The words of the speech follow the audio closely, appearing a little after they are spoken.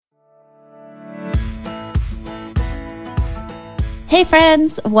Hey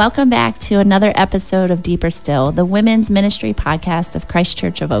friends, welcome back to another episode of Deeper Still, the women's ministry podcast of Christ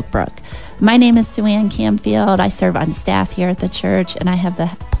Church of Oak Brook. My name is Suanne Camfield. I serve on staff here at the church, and I have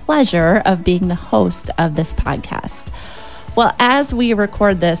the pleasure of being the host of this podcast. Well, as we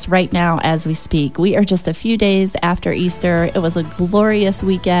record this right now as we speak, we are just a few days after Easter. It was a glorious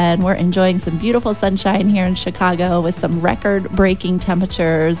weekend. We're enjoying some beautiful sunshine here in Chicago with some record-breaking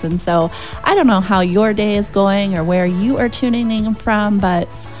temperatures. And so I don't know how your day is going or where you are tuning in from, but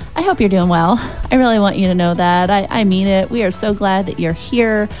I hope you're doing well. I really want you to know that. I mean it. We are so glad that you're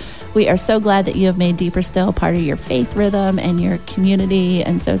here. We are so glad that you have made Deeper Still part of your faith rhythm and your community.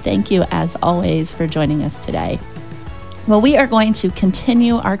 And so thank you, as always, for joining us today. Well, we are going to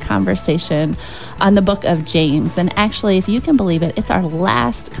continue our conversation on the book of James. And actually, if you can believe it, it's our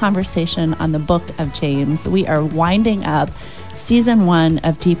last conversation on the book of James. We are winding up season 1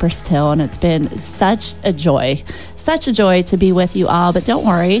 of Deeper Still, and it's been such a joy to be with you all. But don't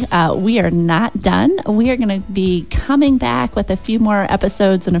worry, we are not done. We are going to be coming back with a few more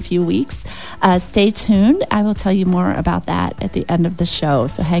episodes in a few weeks. Stay tuned. I will tell you more about that at the end of the show,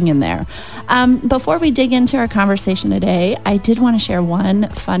 so hang in there. Before we dig into our conversation today, I did want to share one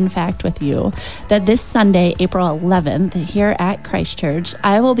fun fact with you, that this Sunday, April 11th, here at Christ Church,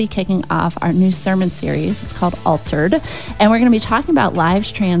 I will be kicking off our new sermon series. It's called Altered, and we're going to be talking about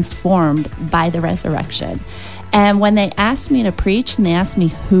lives transformed by the resurrection. And when they asked me to preach and they asked me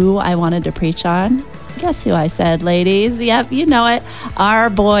who I wanted to preach on, guess who I said, ladies? Yep, you know it,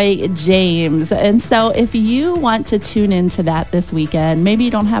 our boy James. And so if you want to tune into that this weekend, maybe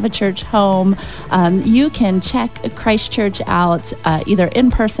you don't have a church home, you can check Christ Church out either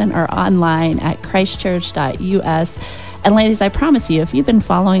in person or online at christchurch.us. And ladies, I promise you, if you've been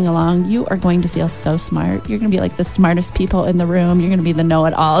following along, you are going to feel so smart. You're going to be like the smartest people in the room. You're going to be the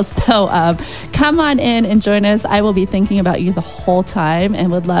know-it-all. So come on in and join us. I will be thinking about you the whole time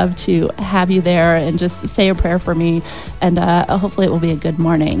and would love to have you there and just say a prayer for me. And hopefully it will be a good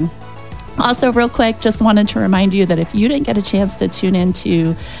morning. Also, real quick, just wanted to remind you that if you didn't get a chance to tune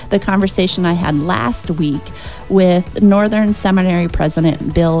into the conversation I had last week with Northern Seminary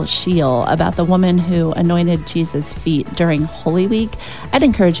President Bill Scheel about the woman who anointed Jesus' feet during Holy Week, I'd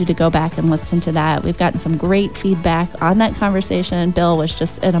encourage you to go back and listen to that. We've gotten some great feedback on that conversation. Bill was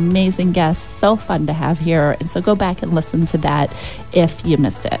just an amazing guest, so fun to have here. And so go back and listen to that if you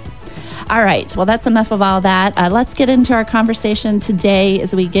missed it. All right, well, that's enough of all that. Let's get into our conversation today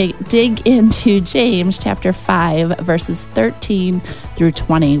as we dig into James chapter 5, verses 13 through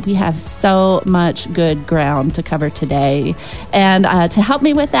 20. We have so much good ground to cover today. And to help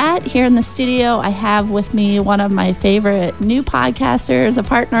me with that, here in the studio, I have with me one of my favorite new podcasters, a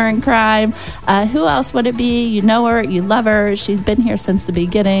partner in crime. Who else would it be? You know her, you love her. She's been here since the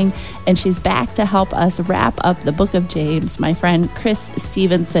beginning, and she's back to help us wrap up the book of James. My friend Kris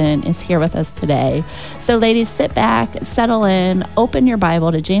Stevenson is here with us today. So ladies, sit back, settle in, open your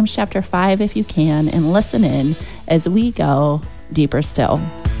Bible to James chapter 5 if you can, and listen in as we go deeper still.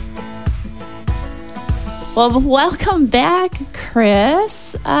 Well, welcome back,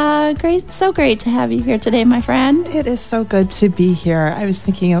 Kris. So great to have you here today, my friend. It is so good to be here. I was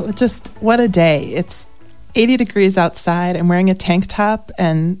thinking, just what a day. It's 80 degrees outside. I'm wearing a tank top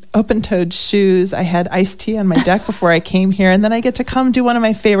and open-toed shoes. I had iced tea on my deck before I came here, and then I get to come do one of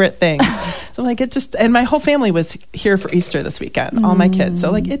my favorite things. So like and my whole family was here for Easter this weekend, all my kids.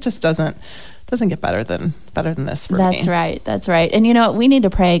 So like it just doesn't get better than this for me. That's right. And you know what? We need to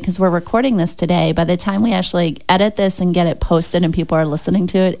pray because we're recording this today. By the time we actually edit this and get it posted and people are listening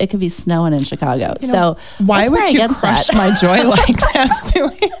to it, it could be snowing in Chicago. So why would you crush my joy like that,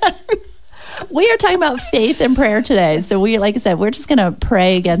 Suanne? We are talking about faith and prayer today. So like I said, we're just going to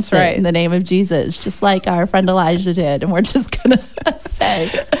pray against it in the name of Jesus, just like our friend Elijah did. And we're just going to say,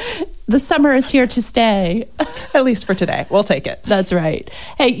 the summer is here to stay. At least for today. We'll take it. That's right.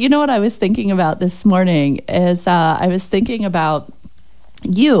 Hey, you know what I was thinking about this morning is I was thinking about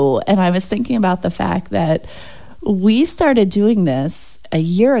you, and I was thinking about the fact that we started doing this a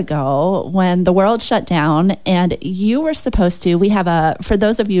year ago when the world shut down, and you were supposed to, we have for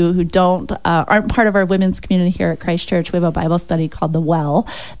those of you who aren't part of our women's community here at Christ Church, we have a Bible study called The Well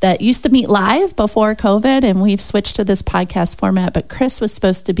that used to meet live before COVID, and we've switched to this podcast format, but Kris was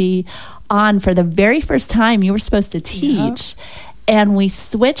supposed to be on for the very first time. You were supposed to teach. Yeah. And we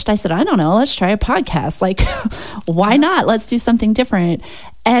switched. I said, I don't know, let's try a podcast. Like, why not? Let's do something different.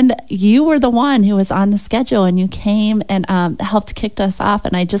 And you were the one who was on the schedule, and you came and helped kick us off.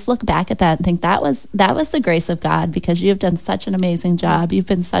 And I just look back at that and think that was the grace of God, because you have done such an amazing job. You've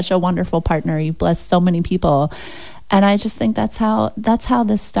been such a wonderful partner. You've blessed so many people. And I just think that's how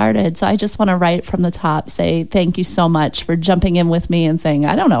this started. So I just want to right from the top say thank you so much for jumping in with me and saying,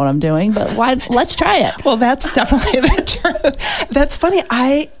 I don't know what I'm doing, but let's try it. Well, that's definitely the truth. That's funny.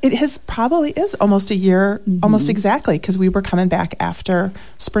 It probably is almost a year, almost exactly, because we were coming back after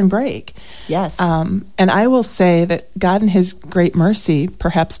spring break. Yes. And I will say that God in his great mercy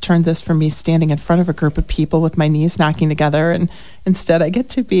perhaps turned this from me standing in front of a group of people with my knees knocking together, and instead I get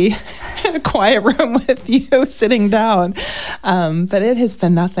to be in a quiet room with you sitting down. But it has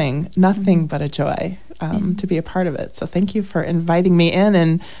been nothing but a joy to be a part of it. So thank you for inviting me in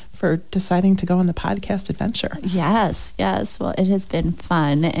and for deciding to go on the podcast adventure. Yes. Well, it has been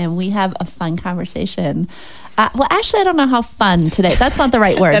fun, and we have a fun conversation. Well, actually, I don't know how fun today. That's not the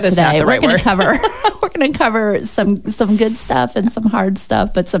right word that is today. Not the right word. We're going to cover some good stuff and some hard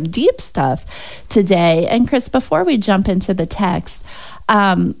stuff, but some deep stuff today. And Kris, before we jump into the text,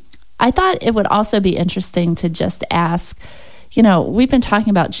 I thought it would also be interesting to just ask. We've been talking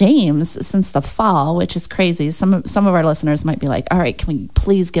about James since the fall, which is crazy. Some of our listeners might be like, all right, can we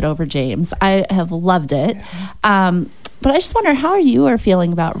please get over James? I have loved it. But I just wonder how you are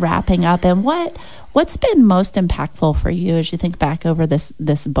feeling about wrapping up, and what's been most impactful for you as you think back over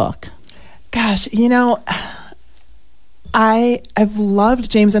this book? Gosh, I've loved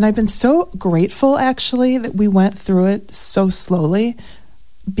James, and I've been so grateful actually that we went through it so slowly,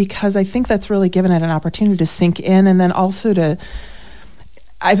 because I think that's really given it an opportunity to sink in. And then also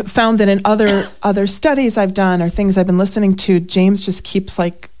I've found that in other studies I've done or things I've been listening to, James just keeps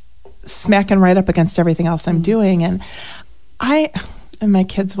like smacking right up against everything else I'm doing. And my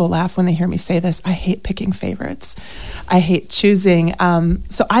kids will laugh when they hear me say this, I hate picking favorites. I hate choosing.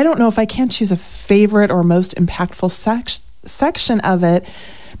 So I don't know if I can choose a favorite or most impactful section of it,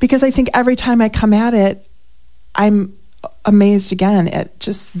 because I think every time I come at it, I'm amazed again at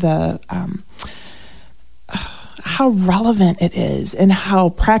just the how relevant it is and how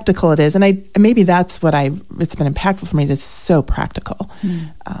practical it is. And maybe that's it's been impactful for me. It's so practical.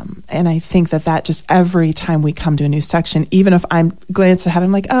 And I think that just every time we come to a new section, even if I'm glance ahead,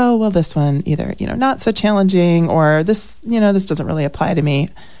 I'm like, oh, well, this one either, not so challenging, or this, this doesn't really apply to me.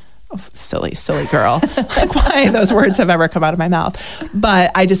 Oh, silly girl. Like, why those words have ever come out of my mouth.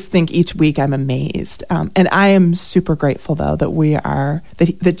 But I just think each week I'm amazed. And I am super grateful, though,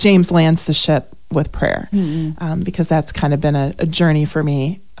 that James lands the ship with prayer, because that's kind of been a journey for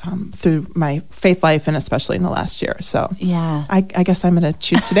me through my faith life, and especially in the last year. So yeah, I guess I'm going to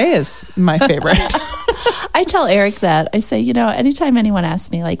choose today as my favorite. I tell Eric that. I say, anytime anyone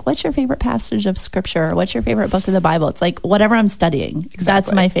asks me, like, what's your favorite passage of scripture, or what's your favorite book of the Bible? It's like, whatever I'm studying. Exactly.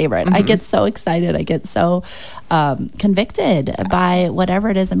 That's my favorite. I get so excited. I get so convicted by whatever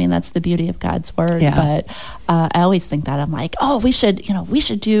it is. I mean, that's the beauty of God's word. Yeah. But I always think that. I'm like, oh, we should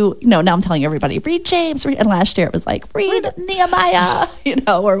do, now I'm telling everybody, read James. And last year it was like, read Nehemiah,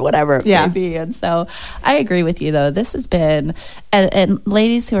 or whatever it may be. And so I agree with you, though. This has been, and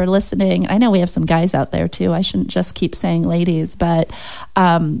ladies who are listening, I know we have some guys out there too. I shouldn't just keep saying ladies, but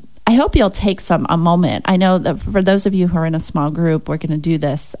I hope you'll take a moment. I know that for those of you who are in a small group, we're going to do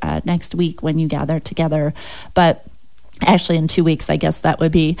this next week when you gather together, but actually in 2 weeks, I guess that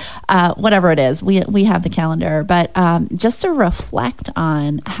would be whatever it is. We have the calendar, but just to reflect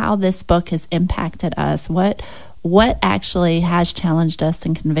on how this book has impacted us, what actually has challenged us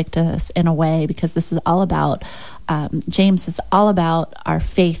and convicted us in a way, because this is all about, James is all about our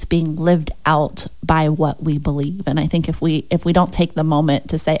faith being lived out by what we believe. And I think if we don't take the moment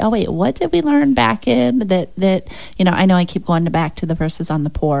to say, oh wait, what did we learn back in that I know I keep going back to the verses on the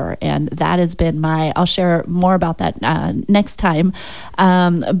poor, and that has been I'll share more about that next time.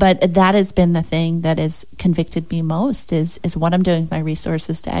 But that has been the thing that has convicted me most is what I'm doing with my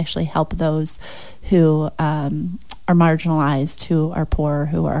resources to actually help those who are marginalized, who are poor,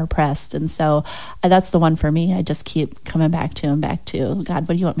 who are oppressed. And so that's the one for me. I just keep coming back to God, what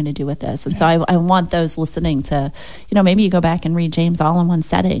do you want me to do with this? And so I want those listening to, maybe you go back and read James all in one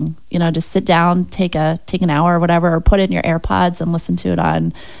setting, just sit down, take an hour or whatever, or put in your AirPods and listen to it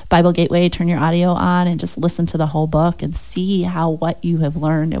on Bible Gateway, turn your audio on and just listen to the whole book and see how what you have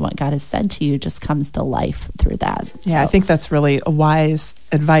learned and what God has said to you just comes to life through that. Yeah, so I think that's really a wise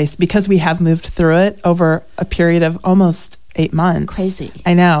advice, because we have moved through it over a period of almost 8 months. Crazy.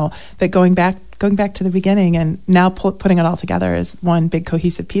 I know that going back to the beginning and now putting it all together is one big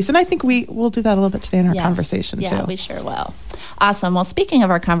cohesive piece. And I think we'll do that a little bit today in our conversation too. Yeah, we sure will. Awesome. Well, speaking of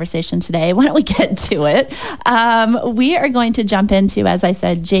our conversation today, why don't we get to it? We are going to jump into, as I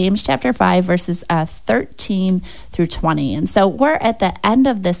said, James chapter 5, verses 13 through 20. And so we're at the end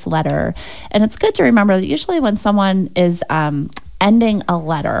of this letter. And it's good to remember that usually when someone is ending a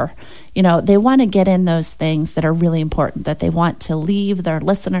letter, they want to get in those things that are really important, that they want to leave their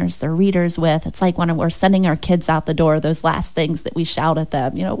listeners, their readers with. It's like when we're sending our kids out the door, those last things that we shout at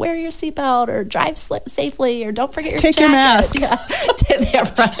them, wear your seatbelt or drive safely or don't forget your Take jacket. your mask. Yeah,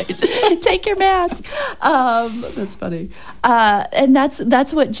 right. Take your mask. That's funny. And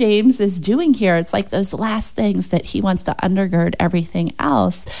that's what James is doing here. It's like those last things that he wants to undergird everything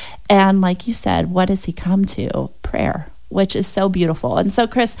else. And like you said, what does he come to? Prayer, which is so beautiful. And so,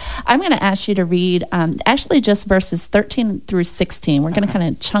 Kris, I'm going to ask you to read actually just verses 13 through 16. We're going to kind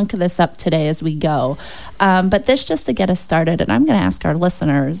of chunk this up today as we go. But this just to get us started. And I'm going to ask our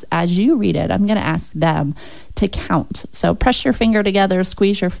listeners, as you read it, I'm going to ask them to count. So press your finger together,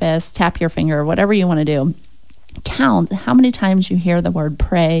 squeeze your fist, tap your finger, whatever you want to do. Count how many times you hear the word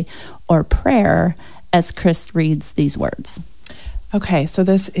pray or prayer as Kris reads these words. Okay, so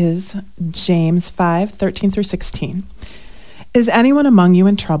this is James 5:13 through 16. Is anyone among you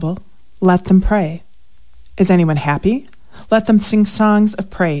in trouble? Let them pray. Is anyone happy? Let them sing songs of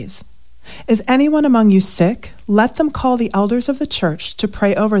praise. Is anyone among you sick? Let them call the elders of the church to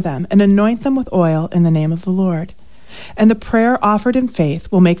pray over them and anoint them with oil in the name of the Lord. And the prayer offered in faith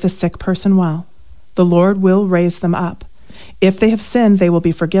will make the sick person well. The Lord will raise them up. If they have sinned, they will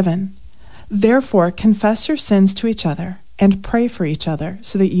be forgiven. Therefore, confess your sins to each other and pray for each other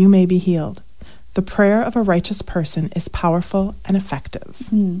so that you may be healed. The prayer of a righteous person is powerful and effective.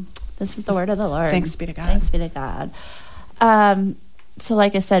 This is the word of the Lord. Thanks be to God. Thanks be to God. So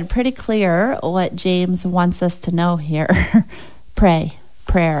like I said, pretty clear what James wants us to know here.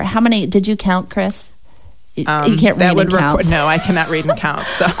 Prayer. How many, did you count, Kris? You can't read and count. No, I cannot read and count.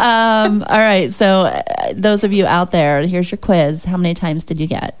 So. All right. So those of you out there, here's your quiz. How many times did you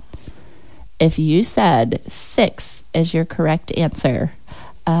get? If you said 6 is your correct answer,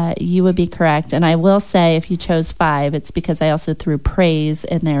 you would be correct. And I will say if you chose 5, it's because I also threw praise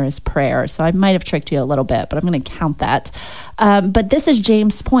in there as prayer. So I might have tricked you a little bit, but I'm going to count that. But this is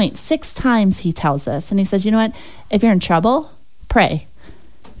James' point. 6 times he tells us. And he says, you know what? If you're in trouble, pray.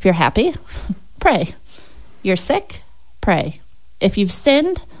 If you're happy, pray. You're sick, pray. If you've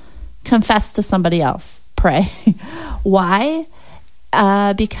sinned, confess to somebody else, pray. Why?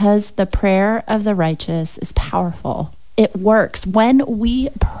 Because the prayer of the righteous is powerful. It works. When we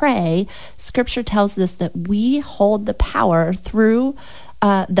pray, Scripture tells us that we hold the power through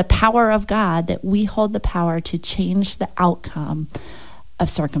the power of God, that we hold the power to change the outcome of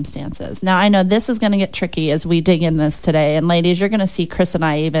circumstances. Now, I know this is going to get tricky as we dig in this today. And ladies, you're going to see Kris and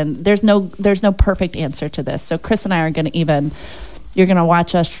I there's no perfect answer to this. So Kris and I are going to you're going to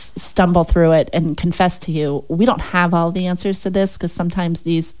watch us stumble through it and confess to you, we don't have all the answers to this because sometimes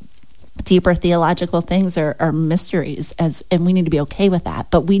these deeper theological things are mysteries, and we need to be okay with that.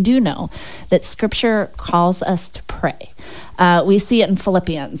 But we do know that Scripture calls us to pray. We see it in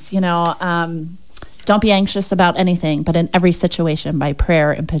Philippians, don't be anxious about anything, but in every situation, by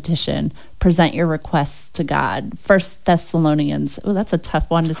prayer and petition, present your requests to God. 1 Thessalonians. Oh, that's a tough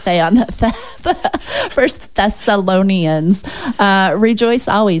one to say on that. 1 Thessalonians. Rejoice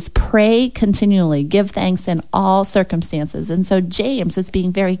always. Pray continually. Give thanks in all circumstances. And so James is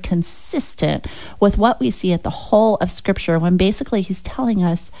being very consistent with what we see at the whole of Scripture when basically he's telling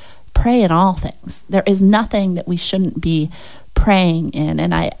us, pray in all things. There is nothing that we shouldn't be praying in.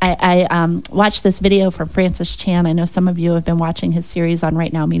 And I watched this video from Francis Chan. I know some of you have been watching his series on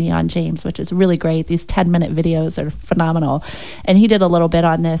Right Now Media on James, which is really great. These 10-minute videos are phenomenal. And he did a little bit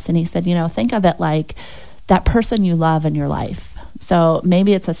on this, and he said, think of it like that person you love in your life. So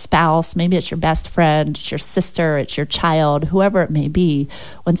maybe it's a spouse, maybe it's your best friend, it's your sister, it's your child, whoever it may be.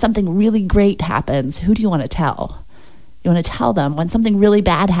 When something really great happens, who do you want to tell? You want to tell them. When something really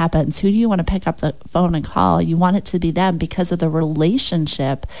bad happens, who do you want to pick up the phone and call? You want it to be them because of the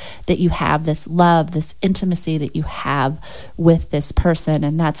relationship that you have, this love, this intimacy that you have with this person.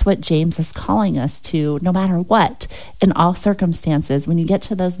 And that's what James is calling us to, no matter what, in all circumstances. When you get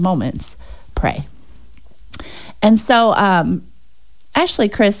to those moments, pray. And so, actually,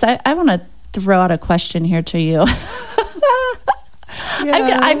 Kris, I want to throw out a question here to you.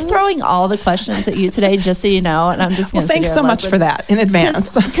 Yes. I'm throwing all the questions at you today, just so you know, and I'm just going to thanks so much for that in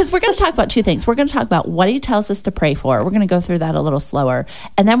advance. Because we're going to talk about 2 things. We're going to talk about what he tells us to pray for. We're going to go through that a little slower.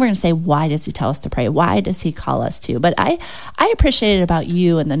 And then we're going to say, why does he tell us to pray? Why does he call us to? But I appreciated about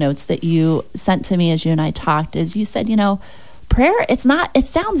you and the notes that you sent to me as you and I talked, is you said, prayer, it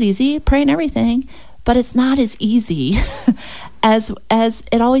sounds easy, praying everything, but it's not as easy as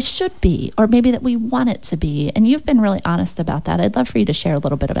it always should be, or maybe that we want it to be. And you've been really honest about that. I'd love for you to share a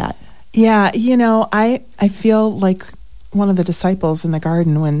little bit about it. Yeah, I feel like one of the disciples in the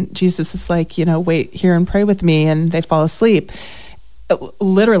garden when Jesus is like, wait here and pray with me, and they fall asleep.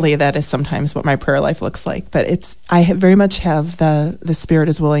 literally, that is sometimes what my prayer life looks like. But very much have the spirit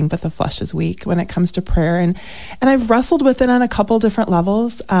is willing, but the flesh is weak when it comes to prayer. And I've wrestled with it on a couple different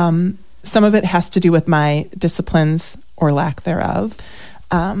levels. Some of it has to do with my disciplines or lack thereof,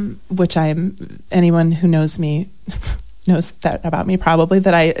 which anyone who knows me knows that about me probably,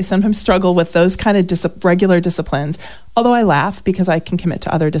 that I sometimes struggle with those kind of regular disciplines, although I laugh because I can commit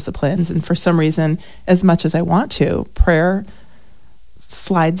to other disciplines. And for some reason, as much as I want to, prayer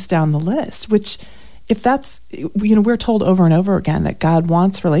slides down the list, which if that's, we're told over and over again that God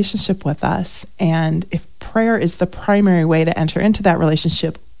wants relationship with us. And if prayer is the primary way to enter into that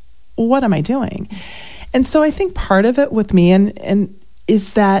relationship, what am I doing? And so I think part of it with me and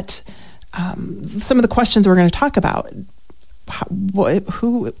is that some of the questions we're going to talk about.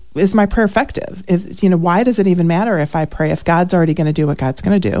 Who is my prayer effective? Why does it even matter if I pray if God's already going to do what God's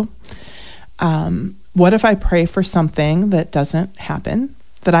going to do? What if I pray for something that doesn't happen,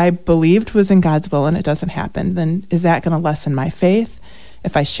 that I believed was in God's will and it doesn't happen? Then is that going to lessen my faith?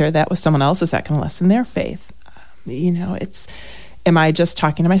 If I share that with someone else, is that going to lessen their faith? Am I just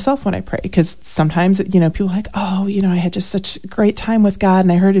talking to myself when I pray? Because sometimes, people are like, oh, I had just such a great time with God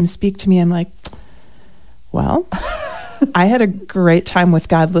and I heard him speak to me. I'm like, well, I had a great time with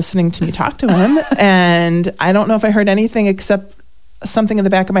God listening to me talk to him. And I don't know if I heard anything except something in the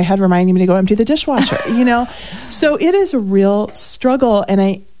back of my head reminding me to go empty the dishwasher, So it is a real struggle. And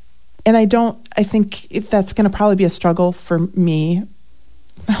I think if that's going to probably be a struggle for me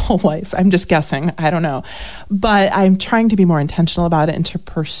my whole life. I'm just guessing. I don't know. But I'm trying to be more intentional about it and to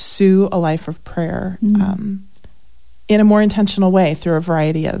pursue a life of prayer in a more intentional way through a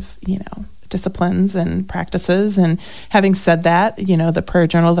variety of, disciplines and practices. And having said that, the prayer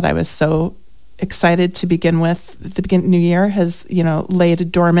journal that I was so excited to begin with at the beginning of the new year has,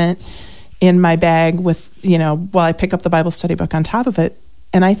 laid dormant in my bag with, while I pick up the Bible study book on top of it.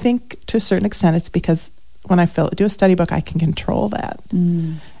 And I think to a certain extent it's because when I do a study book, I can control that.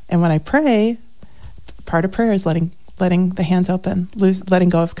 And when I pray, part of prayer is letting the hands open, letting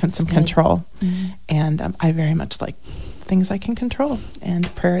go of some control. And I very much like things I can control,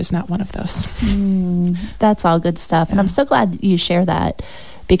 and prayer is not one of those. That's all good stuff. And I'm so glad you share that,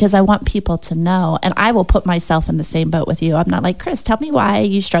 because I want people to know, and I will put myself in the same boat with you. I'm not like, Kris, tell me why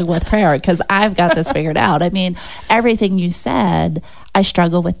you struggle with prayer, because I've got this figured out. I mean, everything you said, I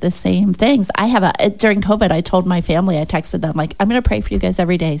struggle with the same things. During COVID, I told my family, I texted them, like, I'm going to pray for you guys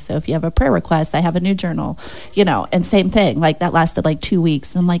every day. So if you have a prayer request, I have a new journal, and same thing, like that lasted like 2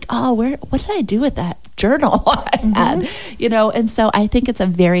 weeks. And I'm like, oh, what did I do with that journal I had? And so I think it's a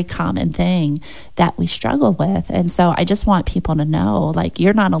very common thing that we struggle with. And so I just want people to know, like,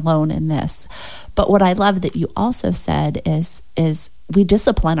 you're not alone in this. But what I love that you also said is we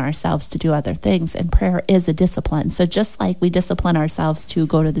discipline ourselves to do other things, and prayer is a discipline. So just like we discipline ourselves to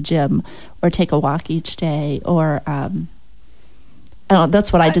go to the gym or take a walk each day, or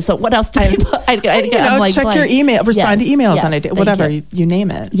that's what I did. So what else do people? I'm like, check your email, respond to emails on a day, whatever you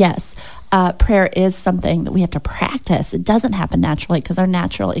name it. Yes. Prayer is something that we have to practice. It doesn't happen naturally because our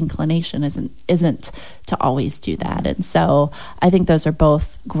natural inclination isn't to always do that. And so I think those are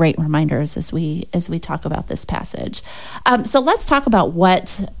both great reminders as we talk about this passage. So let's talk about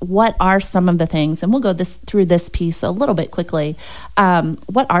what are some of the things, and we'll go through this piece a little bit quickly.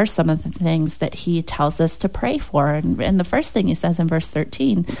 What are some of the things that he tells us to pray for? And the first thing he says in verse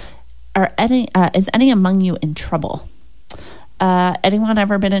 13, is any among you in trouble? Anyone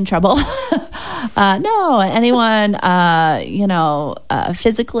ever been in trouble? No. Anyone,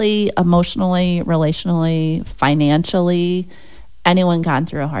 physically, emotionally, relationally, financially, anyone gone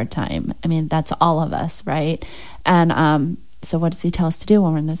through a hard time? I mean, that's all of us, right? And so what does he tell us to do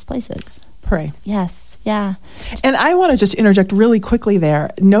when we're in those places? Pray. Yes. Yeah. And I want to just interject really quickly there.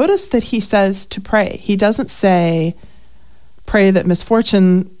 Notice that he says to pray. He doesn't say, pray that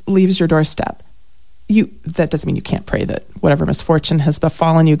misfortune leaves your doorstep. That doesn't mean you can't pray that whatever misfortune has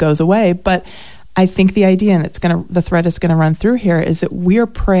befallen you goes away. But I think the idea, and the thread is going to run through here, is that we're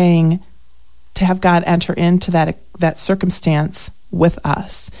praying to have God enter into that circumstance with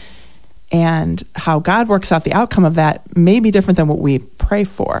us. And how God works out the outcome of that may be different than what we pray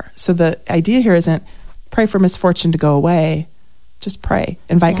for. So the idea here isn't pray for misfortune to go away. Just pray.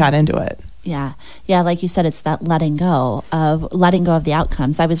 Invite God into it. Yeah. Yeah. Like you said, it's that letting go of the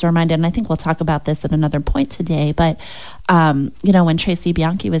outcomes. I was reminded, and I think we'll talk about this at another point today, but, when Tracy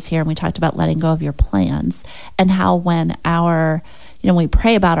Bianchi was here and we talked about letting go of your plans, and how when we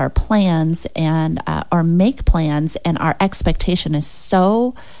pray about our plans and or make plans, and our expectation is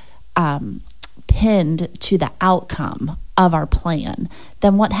so pinned to the outcome of our plan,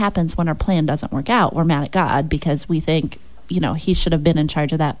 then what happens when our plan doesn't work out? We're mad at God because we think, he should have been in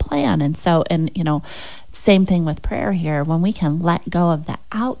charge of that plan. And so, same thing with prayer here. When we can let go of the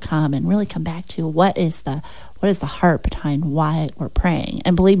outcome and really come back to what is the heart behind why we're praying.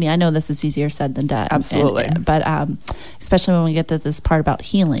 And believe me, I know this is easier said than done. Absolutely. But especially when we get to this part about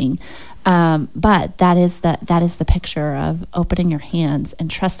healing. But that is the picture of opening your hands and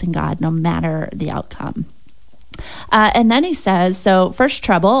trusting God no matter the outcome. And then he says, so first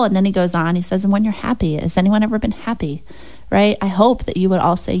trouble, and then he goes on, he says, and when you're happy, has anyone ever been happy? Right? I hope that you would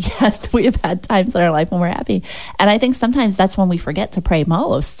all say, yes, we have had times in our life when we're happy. And I think sometimes that's when we forget to pray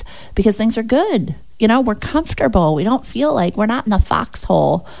most, because things are good. We're comfortable. We don't feel like we're not in the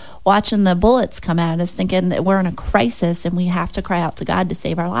foxhole watching the bullets come at us, thinking that we're in a crisis and we have to cry out to God to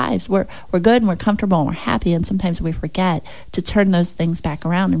save our lives. We're good and we're comfortable and we're happy. And sometimes we forget to turn those things back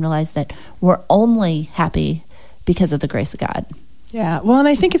around and realize that we're only happy because of the grace of God. Yeah. Well, and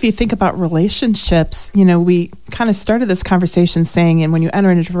I think if you think about relationships, we kind of started this conversation saying, and when you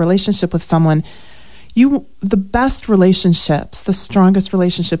enter into a relationship with someone, the best relationships, the strongest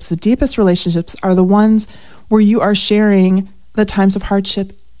relationships, the deepest relationships are the ones where you are sharing the times of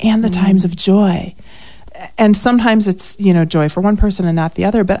hardship and the times of joy. And sometimes it's, joy for one person and not the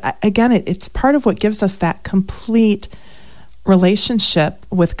other. But again, it's part of what gives us that complete relationship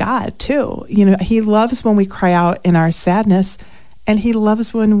with God too. He loves when we cry out in our sadness, and he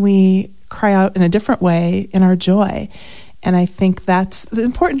loves when we cry out in a different way in our joy. And I think that's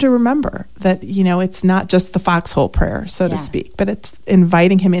important to remember, that, it's not just the foxhole prayer, so to speak, but it's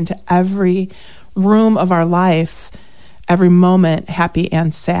inviting him into every room of our life, every moment, happy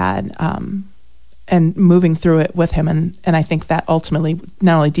and sad, and moving through it with him. And I think that ultimately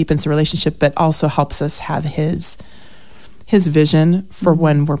not only deepens the relationship, but also helps us have his vision for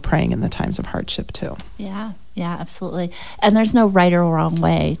when we're praying in the times of hardship too. Yeah, absolutely. And there's no right or wrong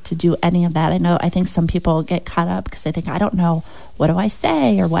way to do any of that. I think some people get caught up because they think, I don't know, what do I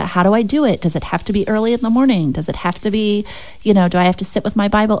say, or how do I do it? Does it have to be early in the morning? Does it have to be, do I have to sit with my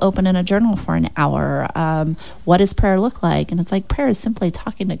Bible open in a journal for an hour? What does prayer look like? And it's like, prayer is simply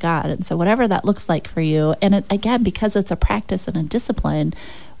talking to God. And so whatever that looks like for you, and again, because it's a practice and a discipline,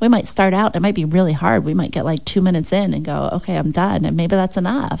 we might start out, it might be really hard. We might get like 2 minutes in and go, okay, I'm done. And maybe that's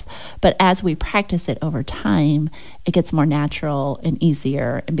enough. But as we practice it over time, it gets more natural and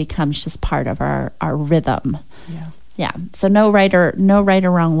easier and becomes just part of our rhythm. Yeah. So no right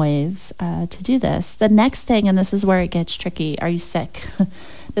or wrong ways to do this. The next thing, and this is where it gets tricky. Are you sick?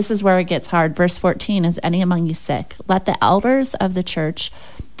 This is where it gets hard. Verse 14, is any among you sick? Let the elders of the church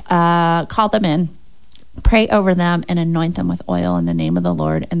call them in. Pray over them and anoint them with oil in the name of the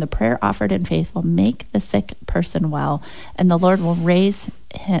Lord. And the prayer offered in faith will make the sick person well, and the Lord will raise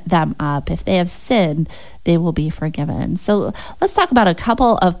them up. If they have sinned, they will be forgiven. So let's talk about a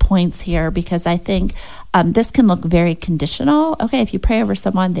couple of points here, because I think this can look very conditional. Okay, if you pray over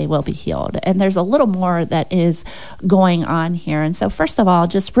someone, they will be healed. And there's a little more that is going on here. And so first of all,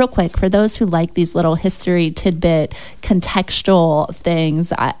 just real quick, for those who like these little history tidbit contextual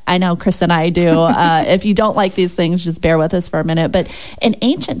things, I know Kris and I do. If you don't like these things, just bear with us for a minute. But in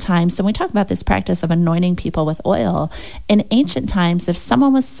ancient times, so when we talk about this practice of anointing people with oil, in ancient times, if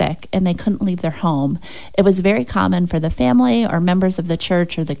someone was sick and they couldn't leave their home, it was very common for the family or members of the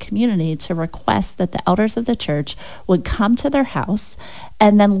church or the community to request that the elders of the church would come to their house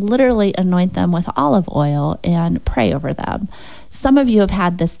and then literally anoint them with olive oil and pray over them. Some of you have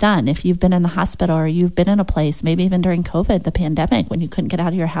had this done. If you've been in the hospital or you've been in a place, maybe even during COVID, the pandemic, when you couldn't get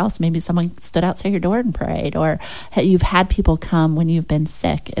out of your house, maybe someone stood outside your door and prayed, or you've had people come when you've been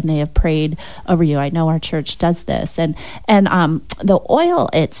sick and they have prayed over you. I know our church does this. And the oil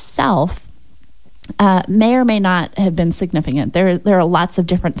itself may or may not have been significant. There are lots of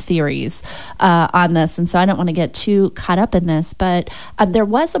different theories on this, and so I don't want to get too caught up in this, but there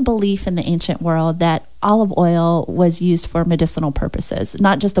was a belief in the ancient world that olive oil was used for medicinal purposes.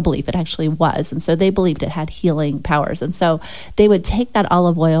 Not just a belief, it actually was. And so they believed it had healing powers. And so they would take that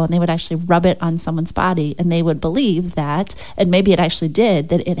olive oil and they would actually rub it on someone's body, and they would believe that, and maybe it actually did,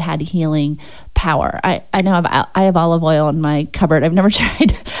 that it had healing power. I know I have olive oil in my cupboard. I've never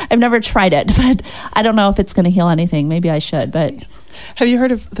tried it, but I don't know if it's going to heal anything. Maybe I should, but... Have you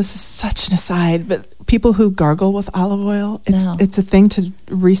heard of, this is such an aside, but people who gargle with olive oil, No. It's a thing to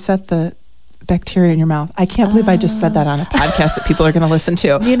reset the bacteria in your mouth. I can't believe I just said that on a podcast that people are going to listen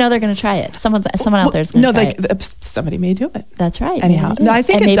to. You know they're going to try it. Someone out there is going to try it. Somebody may do it. That's right. Anyhow, no, I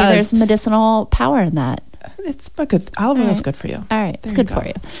think and it maybe does. There's medicinal power in that. It's good. Olive oil is good for you. All right. It's good for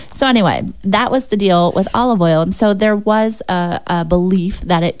you. So anyway, that was the deal with olive oil. And so there was a belief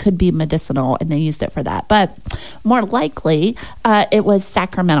that it could be medicinal, and they used it for that. But more likely, it was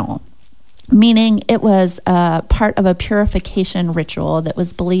sacramental. meaning it was part of a purification ritual that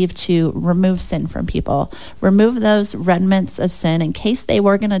was believed to remove sin from people, remove those remnants of sin in case they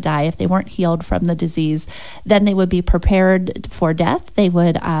were going to die. If they weren't healed from the disease, then they would be prepared for death. They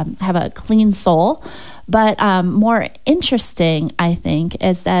would have a clean soul. But more interesting, I think,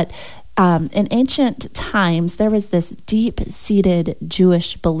 is that in ancient times, there was this deep-seated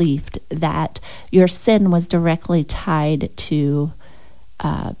Jewish belief that your sin was directly tied to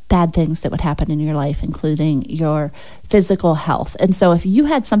bad things that would happen in your life, including your physical health. And so if you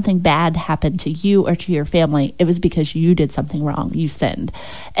had something bad happen to you or to your family, it was because you did something wrong. You sinned.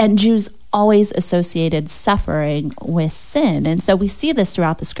 And Jews always associated suffering with sin. And so we see this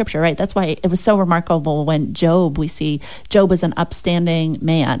throughout the scripture, right? That's why it was so remarkable when we see Job was an upstanding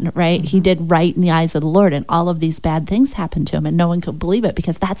man, right? Mm-hmm. He did right in the eyes of the Lord, and all of these bad things happened to him, and no one could believe it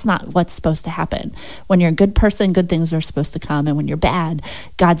because that's not what's supposed to happen. When you're a good person, good things are supposed to come, and when you're bad,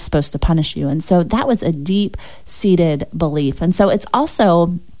 God's supposed to punish you. And so that was a deep-seated belief. And so it's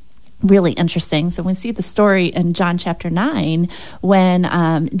also really interesting. So we see the story in John chapter 9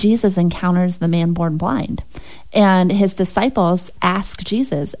 when Jesus encounters the man born blind. And his disciples ask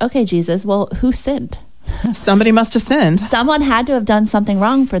Jesus, okay, Jesus, well, who sinned? Somebody must have sinned. Someone had to have done something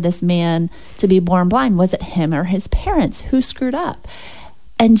wrong for this man to be born blind. Was it him or his parents? Who screwed up?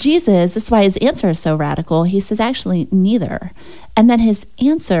 And Jesus, that's why his answer is so radical. He says, actually, neither. And then his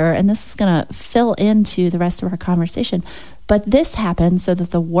answer, and this is going to fill into the rest of our conversation, but this happened so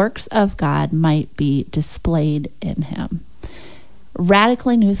that the works of God might be displayed in him.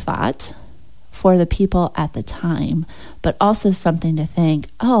 Radically new thought for the people at the time, but also something to think,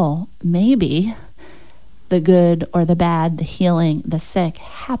 oh, maybe the good or the bad, the healing, the sick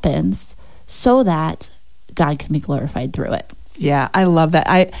happens so that God can be glorified through it. Yeah, I love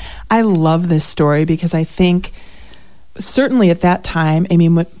that. I love this story because I think certainly at that time, I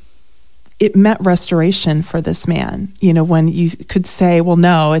mean, it meant restoration for this man. You know, when you could say, well,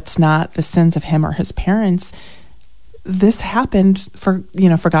 no, it's not the sins of him or his parents. This happened for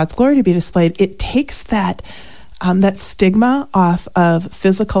God's glory to be displayed. It takes that stigma off of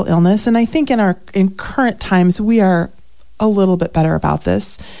physical illness. And I think in current times, we are a little bit better about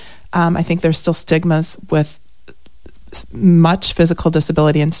this. I think there's still stigmas with much physical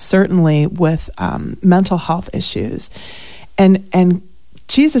disability and certainly with mental health issues. And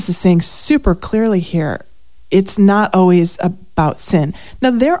Jesus is saying super clearly here, it's not always about sin.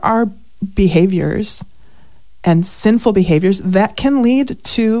 Now, there are behaviors and sinful behaviors that can lead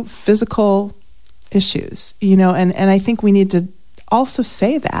to physical issues, and I think we need to also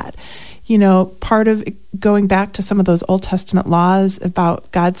say that, part of going back to some of those Old Testament laws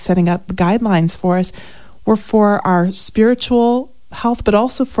about God setting up guidelines for us were for our spiritual health, but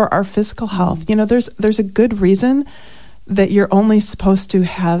also for our physical health. There's a good reason that you're only supposed to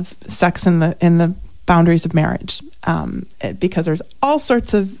have sex in the boundaries of marriage, because there's all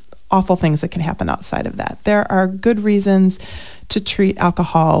sorts of awful things that can happen outside of that. There are good reasons to treat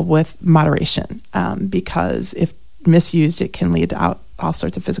alcohol with moderation, because if misused, it can lead to all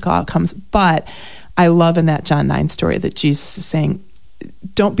sorts of physical outcomes. But I love in that John 9 story that Jesus is saying,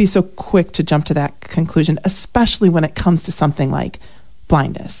 don't be so quick to jump to that conclusion, especially when it comes to something like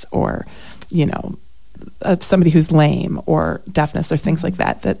blindness or, somebody who's lame or deafness or things like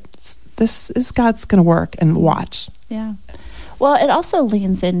that, this is God's going to work, and watch. Yeah. Well, it also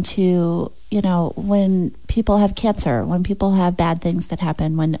leans into, when people have cancer, when people have bad things that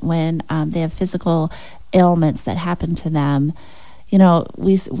happen, when they have physical ailments that happen to them,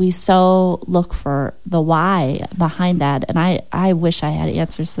 we so look for the why behind that. And I wish I had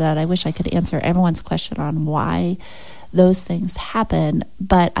answers to that. I wish I could answer everyone's question on why those things happen.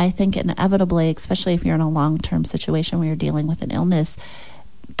 But I think inevitably, especially if you're in a long-term situation where you're dealing with an illness,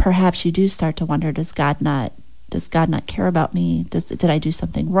 perhaps you do start to wonder, does God not care about me? Did I do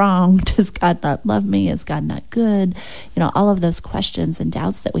something wrong? Does God not love me? Is God not good? All of those questions and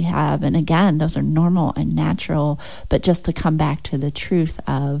doubts that we have. And again, those are normal and natural, but just to come back to the truth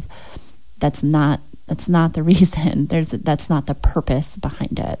of that's not the reason. That's not the purpose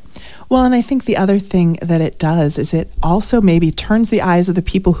behind it. Well, and I think the other thing that it does is it also maybe turns the eyes of the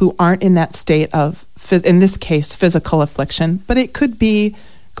people who aren't in that state of, in this case, physical affliction, but it could be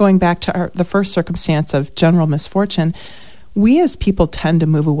going back to the first circumstance of general misfortune. We as people tend to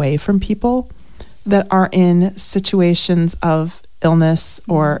move away from people that are in situations of illness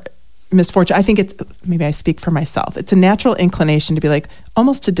or misfortune. I think maybe I speak for myself. It's a natural inclination to be like,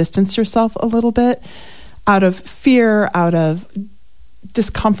 almost to distance yourself a little bit out of fear, out of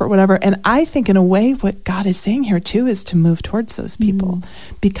discomfort, whatever. And I think in a way what God is saying here too is to move towards those people,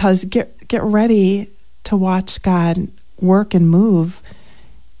 because get ready to watch God work and move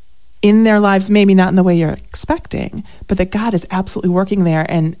in their lives, maybe not in the way you're expecting, but that God is absolutely working there.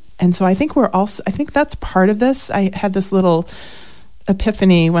 And so I think I think that's part of this. I had this little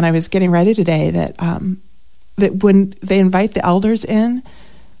epiphany when I was getting ready today that when they invite the elders in,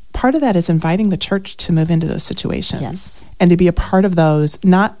 part of that is inviting the church to move into those situations. Yes. And to be a part of those,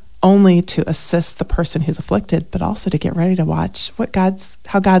 not only to assist the person who's afflicted, but also to get ready to watch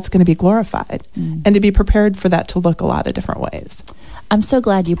how God's going to be glorified, and to be prepared for that to look a lot of different ways. I'm so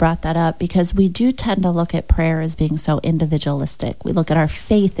glad you brought that up, because we do tend to look at prayer as being so individualistic. We look at our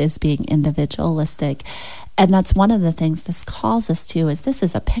faith as being individualistic. And that's one of the things this calls us to, is this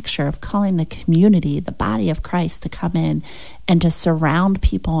is a picture of calling the community, the body of Christ, to come in and to surround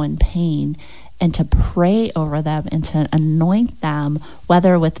people in pain and to pray over them and to anoint them,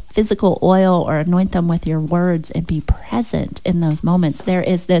 whether with physical oil or anoint them with your words, and be present in those moments. There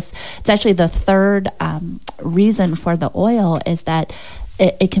is this, it's actually the third reason for the oil, is that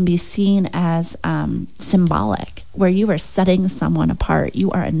it can be seen as symbolic, where you are setting someone apart. You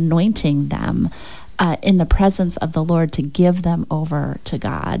are anointing them in the presence of the Lord to give them over to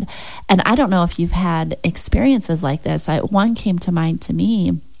God. And I don't know if you've had experiences like this. One came to mind to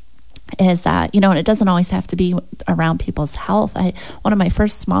me, is and it doesn't always have to be around people's health. One of my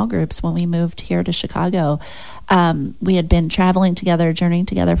first small groups when we moved here to Chicago, we had been traveling together, journeying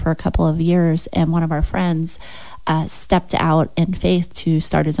together for a couple of years, and one of our friends stepped out in faith to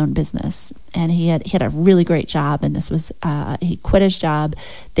start his own business. And he had a really great job, and this was he quit his job.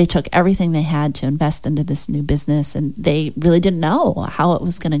 They took everything they had to invest into this new business, and they really didn't know how it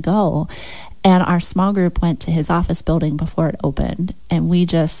was going to go. And our small group went to his office building before it opened, and we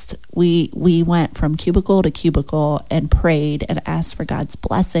went from cubicle to cubicle and prayed and asked for God's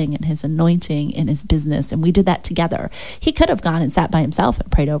blessing and his anointing in his business, and we did that together. He could have gone and sat by himself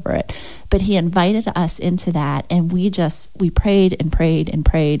and prayed over it, but he invited us into that, and we prayed and prayed and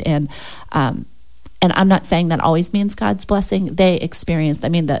prayed, and I'm not saying that always means God's blessing. They experienced,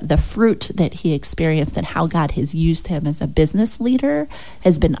 the fruit that he experienced and how God has used him as a business leader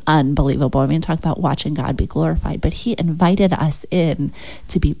has been unbelievable. Talk about watching God be glorified. But he invited us in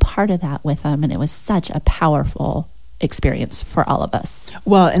to be part of that with him, and it was such a powerful experience for all of us.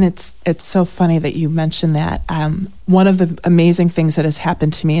 Well, and it's so funny that you mentioned that. One of the amazing things that has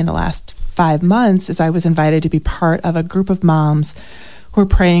happened to me in the last 5 months is I was invited to be part of a group of moms who are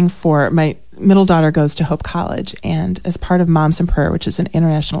praying for my middle daughter goes to Hope College, and as part of Moms in Prayer, which is an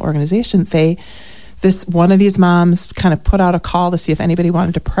international organization, one of these moms kind of put out a call to see if anybody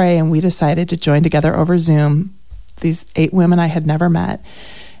wanted to pray, and we decided to join together over Zoom, these 8 women I had never met,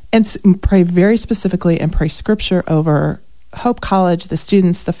 and pray very specifically and pray scripture over Hope College, the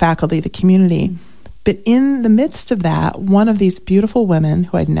students, the faculty, the community. But in the midst of that, one of these beautiful women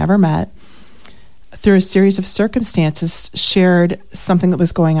who I'd never met, through a series of circumstances, shared something that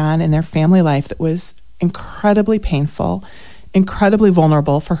was going on in their family life that was incredibly painful, incredibly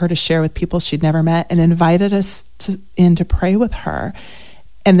vulnerable for her to share with people she'd never met, and invited us in to pray with her.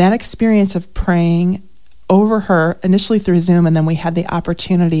 And that experience of praying over her, initially through Zoom, and then we had the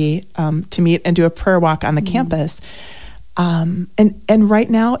opportunity to meet and do a prayer walk on the campus. And right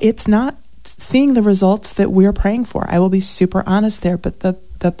now, it's not seeing the results that we're praying for. I will be super honest there, but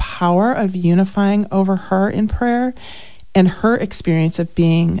the power of unifying over her in prayer and her experience of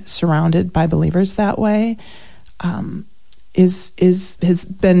being surrounded by believers that way has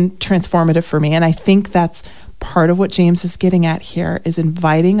been transformative for me. And I think that's part of what James is getting at here, is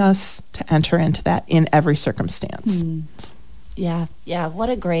inviting us to enter into that in every circumstance. Yeah. What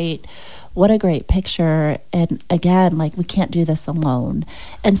a great picture. And again, we can't do this alone.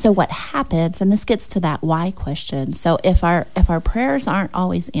 And so what happens, and this gets to that why question. So if our prayers aren't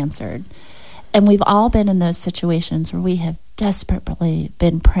always answered, and we've all been in those situations where we have desperately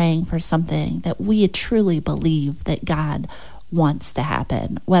been praying for something that we truly believe that God wants to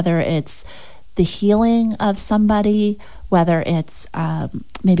happen, whether it's the healing of somebody, whether it's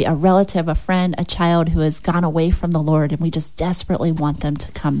maybe a relative, a friend, a child who has gone away from the Lord, and we just desperately want them to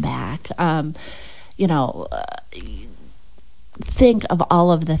come back. Think of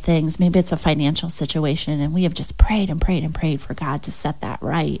all of the things. Maybe it's a financial situation, and we have just prayed and prayed and prayed for God to set that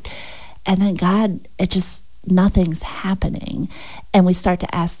right. And then nothing's happening. And we start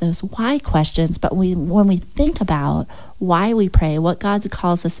to ask those why questions. But when we think about why we pray, what God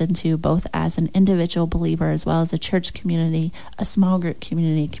calls us into, both as an individual believer as well as a church community, a small group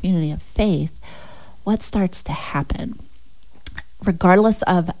community of faith, what starts to happen? Regardless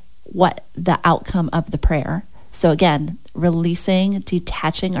of what the outcome of the prayer. So again,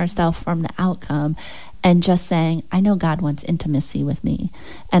 detaching ourselves from the outcome, and just saying, I know God wants intimacy with me,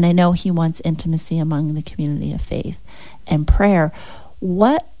 and I know he wants intimacy among the community of faith and prayer.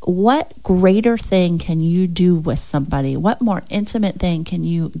 what greater thing can you do with somebody? What more intimate thing can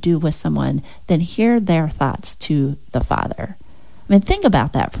you do with someone than hear their thoughts to the Father? I mean, think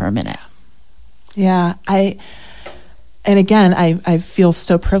about that for a minute. Yeah, I feel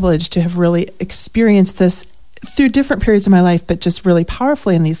so privileged to have really experienced this through different periods of my life, but just really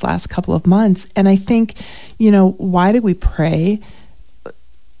powerfully in these last couple of months. And I think, why do we pray?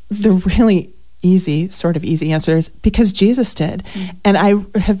 The really sort of easy answer is because Jesus did. Mm-hmm. And I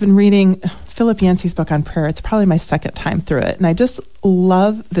have been reading Philip Yancey's book on prayer. It's probably my second time through it. And I just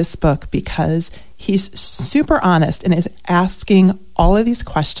love this book because he's super honest and is asking all of these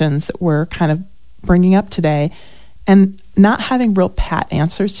questions that we're kind of bringing up today and not having real pat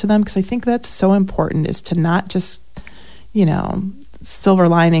answers to them, because I think that's so important, is to not just, silver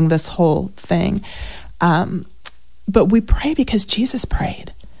lining this whole thing. But we pray because Jesus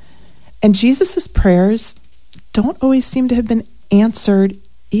prayed. And Jesus's prayers don't always seem to have been answered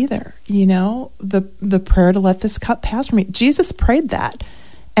either. The prayer to let this cup pass from me. Jesus prayed that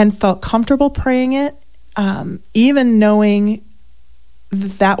and felt comfortable praying it, even knowing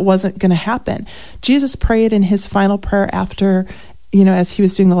that wasn't going to happen. Jesus prayed in his final prayer after, as he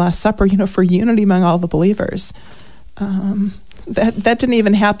was doing the Last Supper, for unity among all the believers. That didn't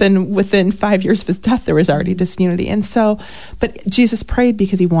even happen within 5 years of his death. There was already disunity. And so, but Jesus prayed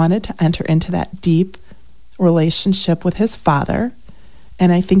because he wanted to enter into that deep relationship with his Father.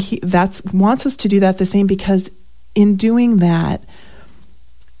 And I think he wants us to do that the same, because in doing that,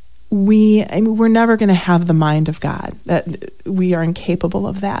 we're never going to have the mind of God. That we are incapable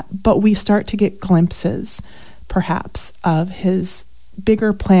of that. But we start to get glimpses, perhaps, of his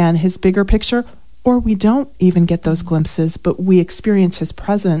bigger plan, his bigger picture. Or we don't even get those glimpses, but we experience his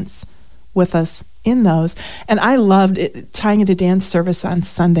presence with us in those. And I loved it, tying into Dan's service on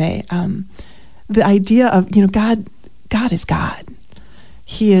Sunday, the idea of, God is God.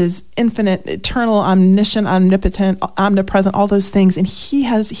 He is infinite, eternal, omniscient, omnipotent, omnipresent, all those things. And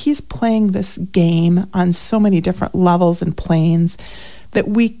he's playing this game on so many different levels and planes that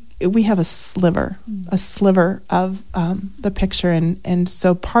we have a sliver of the picture. And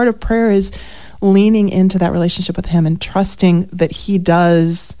so part of prayer is leaning into that relationship with him and trusting that he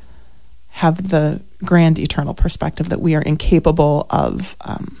does have the grand eternal perspective that we are incapable of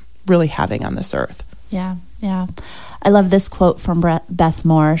really having on this earth. Yeah. I love this quote from Beth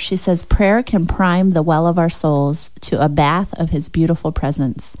Moore. She says, "Prayer can prime the well of our souls to a bath of his beautiful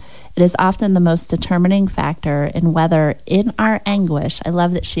presence. It is often the most determining factor in whether in our anguish," I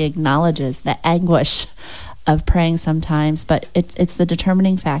love that she acknowledges the anguish of praying sometimes, but it's the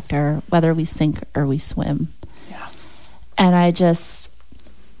determining factor whether we sink or we swim. Yeah. And I just,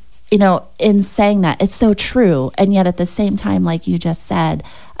 in saying that, it's so true. And yet at the same time, like you just said,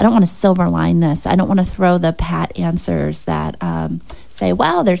 I don't want to silver line this. I don't want to throw the pat answers that say,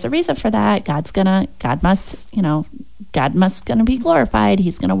 well, there's a reason for that. God must gonna be glorified.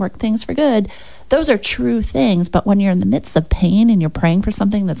 He's going to work things for good. Those are true things. But when you're in the midst of pain and you're praying for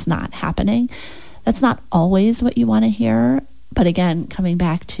something that's not happening, that's not always what you want to hear. But again, coming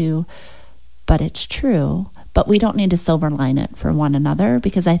back to, but it's true. But we don't need to silver line it for one another,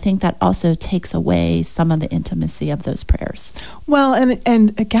 because I think that also takes away some of the intimacy of those prayers. Well,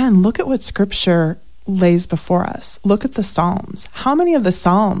 and again, look at what Scripture lays before us. Look at the Psalms. How many of the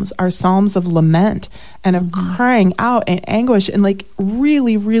Psalms are Psalms of lament and of crying out and anguish and like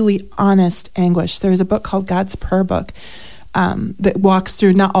really, really honest anguish? There's a book called God's Prayer Book that walks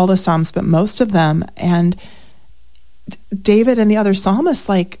through not all the Psalms, but most of them. And David and the other psalmists,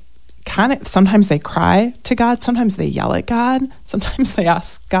 sometimes they cry to God, sometimes they yell at God, sometimes they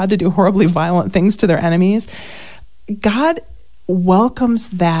ask God to do horribly violent things to their enemies. God welcomes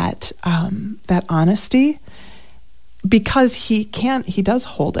that honesty, because he does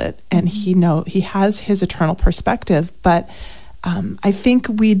hold it, and he has his eternal perspective. But I think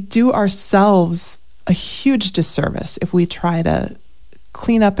we do ourselves a huge disservice if we try to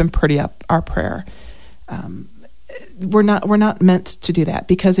clean up and pretty up our prayer. We're not meant to do that,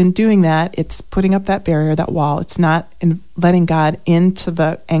 because in doing that, it's putting up that barrier, that wall. It's not letting God into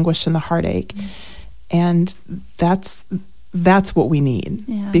the anguish and the heartache. And that's what we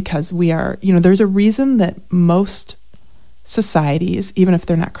need, because we are, there's a reason that most societies, even if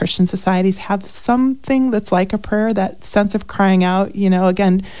they're not Christian societies, have something that's like a prayer, that sense of crying out,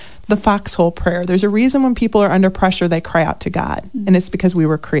 again, the foxhole prayer. There's a reason when people are under pressure, they cry out to God. Mm-hmm. And it's because we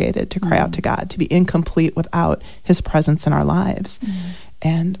were created to cry out to God, to be incomplete without his presence in our lives. Mm-hmm.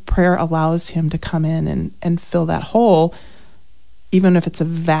 And prayer allows him to come in and fill that hole, even if it's a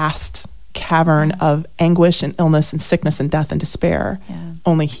vast cavern of anguish and illness and sickness and death and despair. Yeah.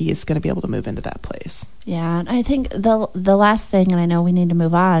 Only he is going to be able to move into that place. Yeah, and I think the last thing, and I know we need to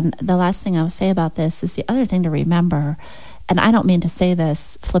move on, the last thing I would say about this is the other thing to remember, and I don't mean to say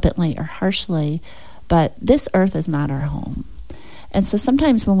this flippantly or harshly, but this earth is not our home. And so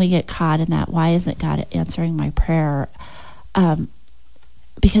sometimes when we get caught in that, why isn't God answering my prayer?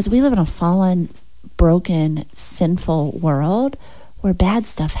 Because we live in a fallen, broken, sinful world where bad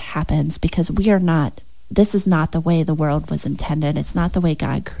stuff happens because this is not the way the world was intended. It's not the way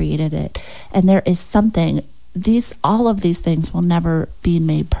God created it. And there is something, all of these things will never be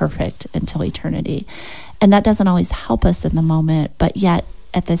made perfect until eternity. And that doesn't always help us in the moment, but yet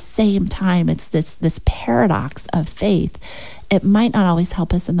at the same time, it's this paradox of faith. It might not always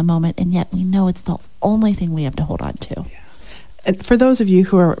help us in the moment, and yet we know it's the only thing we have to hold on to. Yeah. And for those of you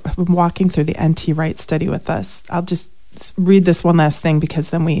who are walking through the N.T. Wright study with us, I'll just read this one last thing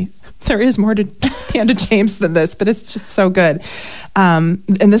because then there is more to James than this, but it's just so good. And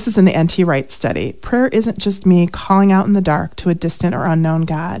this is in the N.T. Wright study. Prayer isn't just me calling out in the dark to a distant or unknown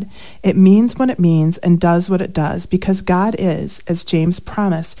God. It means what it means and does what it does because God is, as James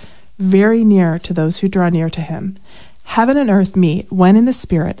promised, very near to those who draw near to him. Heaven and earth meet when in the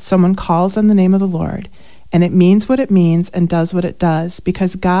Spirit someone calls on the name of the Lord. And it means what it means and does what it does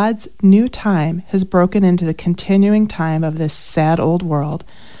because God's new time has broken into the continuing time of this sad old world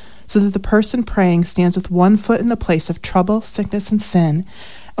so that the person praying stands with one foot in the place of trouble, sickness, and sin,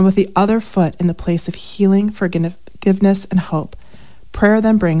 and with the other foot in the place of healing, forgiveness, and hope. Prayer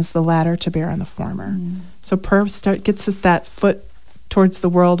then brings the latter to bear on the former. So prayer gets us that foot towards the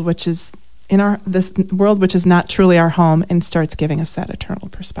world which is this world which is not truly our home and starts giving us that eternal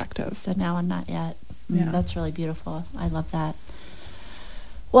perspective. So now and not yet. Yeah. That's really beautiful. I love that.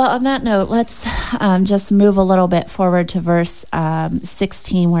 Well, on that note, let's just move a little bit forward to verse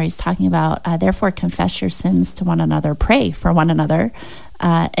 16, where he's talking about, therefore confess your sins to one another, pray for one another,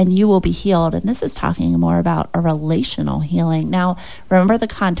 and you will be healed. And this is talking more about a relational healing. Now, remember the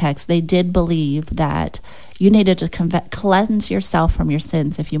context. They did believe that you needed to cleanse yourself from your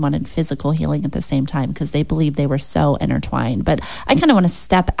sins if you wanted physical healing at the same time, because they believed they were so intertwined. But I kind of want to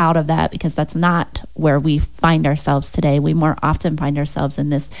step out of that because that's not where we find ourselves today. We more often find ourselves in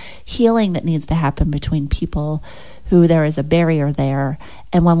this healing that needs to happen between people who there is a barrier there.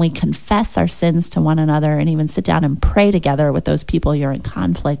 And when we confess our sins to one another and even sit down and pray together with those people you're in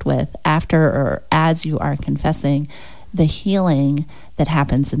conflict with after or as you are confessing, the healing that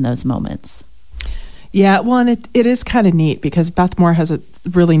happens in those moments. Yeah, well, and it is kind of neat because Beth Moore has a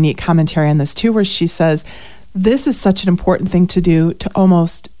really neat commentary on this too, where she says, this is such an important thing to do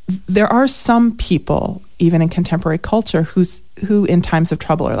there are some people, even in contemporary culture, who in times of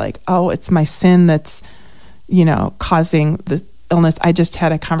trouble are like, oh, it's my sin that's, causing the illness. I just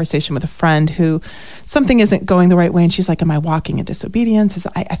had a conversation with a friend who something isn't going the right way, and she's like, am I walking in disobedience?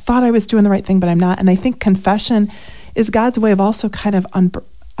 I thought I was doing the right thing, but I'm not. And I think confession is God's way of also kind of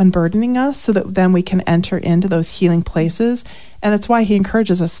unburdening us so that then we can enter into those healing places. And that's why he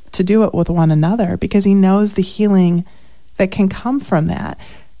encourages us to do it with one another, because he knows the healing that can come from that.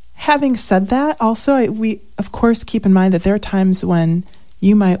 Having said that, also, we, of course, keep in mind that there are times when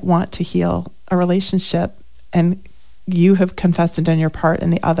you might want to heal a relationship and you have confessed and done your part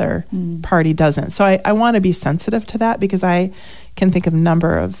and the other party doesn't. So I want to be sensitive to that, because I can think of a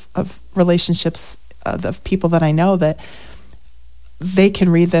number of relationships of people that I know that they can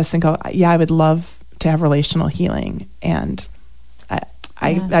read this and go, yeah, I would love to have relational healing, and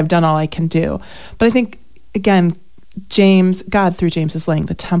I've done all I can do. But I think, again, God through James is laying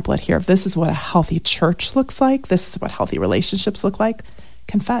the template here of this is what a healthy church looks like. This is what healthy relationships look like.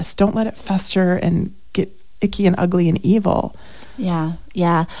 Confess. Don't let it fester and get icky and ugly and evil. Yeah.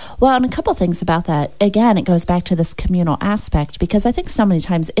 Well, and a couple things about that. Again, it goes back to this communal aspect, because I think so many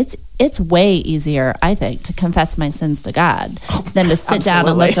times it's way easier, I think, to confess my sins to God than to sit down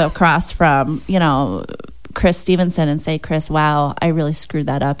and look across from, Kris Stevenson and say, Kris, wow, I really screwed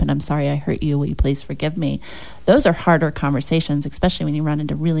that up and I'm sorry I hurt you. Will you please forgive me? Those are harder conversations, especially when you run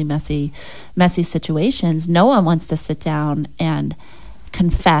into really messy situations. No one wants to sit down and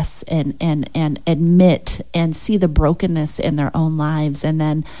confess and admit and see the brokenness in their own lives, and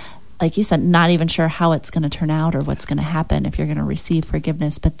then, like you said, not even sure how it's going to turn out or what's going to happen if you're going to receive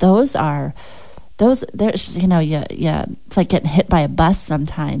forgiveness. But there's it's like getting hit by a bus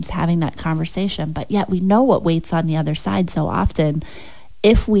sometimes, having that conversation, but yet we know what waits on the other side so often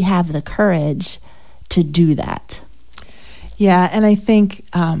if we have the courage to do that. Yeah, and I think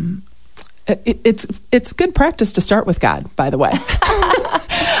it's good practice to start with God, by the way.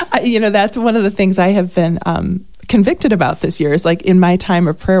 That's one of the things I have been convicted about this year is like in my time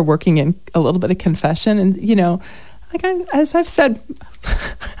of prayer, working in a little bit of confession. And, like as I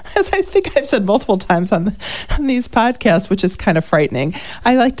think I've said multiple times on these podcasts, which is kind of frightening,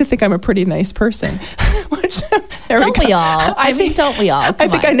 I like to think I'm a pretty nice person. Don't we all? I think, don't we all? I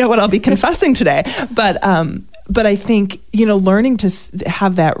think I know what I'll be confessing today. But I think, learning to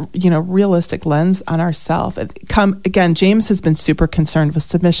have that, realistic lens on ourselves. Again, James has been super concerned with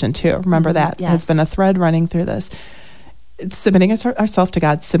submission too. Remember that has been a thread running through this. It's submitting ourselves to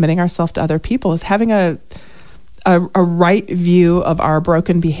God, submitting ourselves to other people, is having a right view of our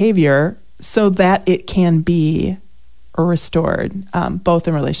broken behavior so that it can be restored, both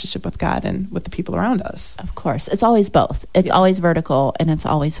in relationship with God and with the people around us. Of course. It's always both. It's always vertical and it's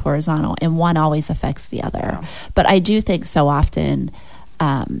always horizontal, and one always affects the other. Yeah. But I do think so often,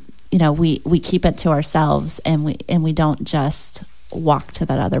 we keep it to ourselves and we don't just walk to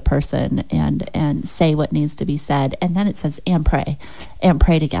that other person and say what needs to be said. And then it says, and pray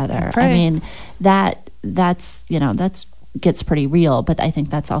together. And pray. I mean, that's gets pretty real, but I think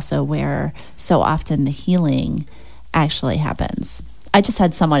that's also where so often the healing actually happens. I just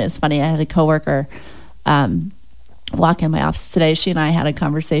had someone, it's funny, I had a coworker walk in my office today. She and I had a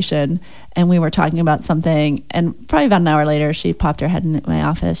conversation and we were talking about something, and probably about an hour later she popped her head in my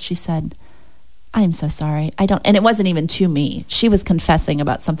office. She said, I'm so sorry. And it wasn't even to me. She was confessing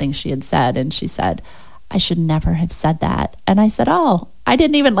about something she had said, and she said, I should never have said that. And I said, I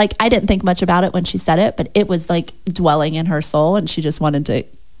didn't think much about it when she said it, but it was like dwelling in her soul and she just wanted to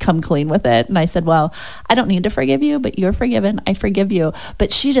come clean with it. And I said, well, I don't need to forgive you, but you're forgiven. I forgive you.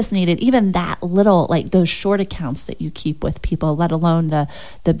 But she just needed even that little, like those short accounts that you keep with people, let alone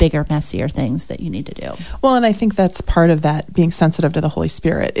the bigger, messier things that you need to do. Well, and I think that's part of that, being sensitive to the Holy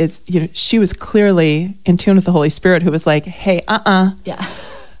Spirit. Is, she was clearly in tune with the Holy Spirit, who was like, hey, yeah.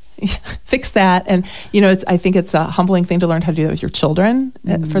 fix that. And, I think it's a humbling thing to learn how to do that with your children.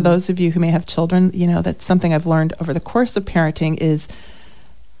 For those of you who may have children, that's something I've learned over the course of parenting, is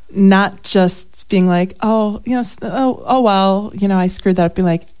not just being like, well, I screwed that up. Being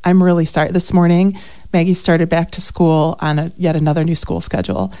like, I'm really sorry. This morning, Maggie started back to school on yet another new school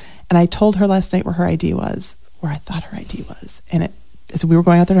schedule. And I told her last night where her ID was, where I thought her ID was. And as we were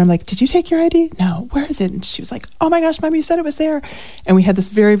going out there, I'm like, did you take your ID? No, where is it? And she was like, oh my gosh, Mom, you said it was there. And we had this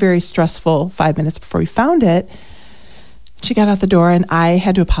very, very stressful 5 minutes before we found it. She got out the door and I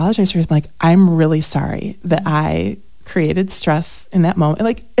had to apologize to her. I'm like, I'm really sorry that I created stress in that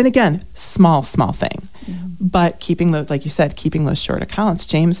moment. And again, small thing, but keeping those, like you said, keeping those short accounts.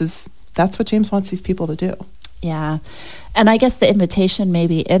 That's what James wants these people to do. Yeah. And I guess the invitation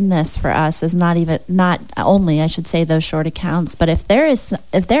maybe in this for us is not only, I should say, those short accounts, but if there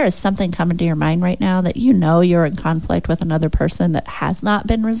is something coming to your mind right now that you're in conflict with another person that has not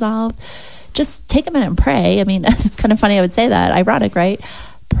been resolved, just take a minute and pray. I mean, it's kind of funny I would say that, ironic, right?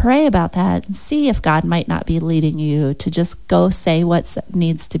 Pray about that and see if God might not be leading you to just go say what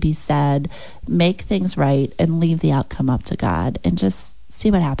needs to be said, make things right, and leave the outcome up to God and just see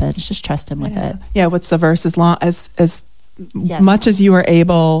what happens. Just trust Him with it. Yeah. What's the verse? As long as much as you are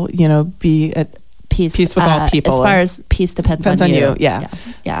able, be at peace with all people. As far as peace depends on you. Yeah.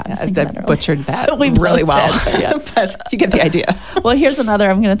 I butchered that really well. But you get the idea. Well, here's another.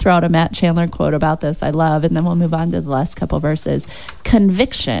 I'm going to throw out a Matt Chandler quote about this I love, and then we'll move on to the last couple verses.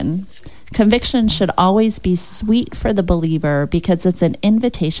 Conviction should always be sweet for the believer because it's an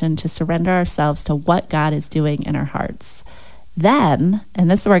invitation to surrender ourselves to what God is doing in our hearts. Then, and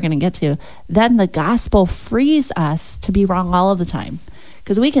this is where we're going to get to, then the gospel frees us to be wrong all of the time.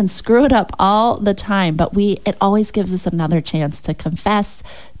 Because we can screw it up all the time, but it always gives us another chance to confess,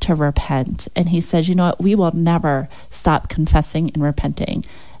 to repent. And he says, you know what? We will never stop confessing and repenting.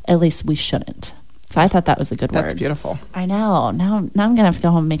 At least we shouldn't. So I thought that was a good word. That's beautiful. I know. Now I'm going to have to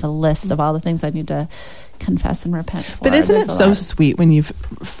go home and make a list of all the things I need to confess and repent for. But isn't it so sweet when you've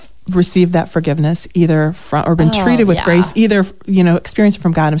received that forgiveness, either from or been treated with grace, either experienced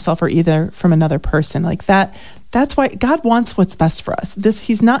from God Himself or either from another person like that? That's why God wants what's best for us.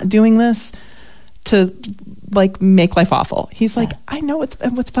 He's not doing this to make life awful. He's like, I know what's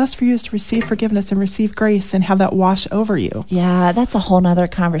best for you is to receive forgiveness and receive grace and have that wash over you. Yeah, that's a whole nother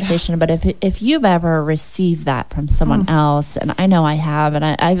conversation. Yeah. But if you've ever received that from someone else, and I know I have, and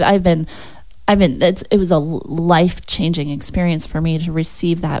it was a life-changing experience for me to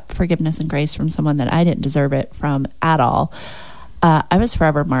receive that forgiveness and grace from someone that I didn't deserve it from at all. I was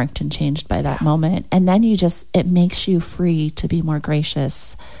forever marked and changed by that moment. And then it makes you free to be more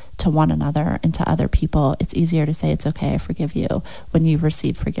gracious to one another and to other people. It's easier to say, it's okay, I forgive you, when you've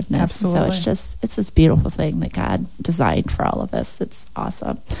received forgiveness. Absolutely. So it's this beautiful thing that God designed for all of us. It's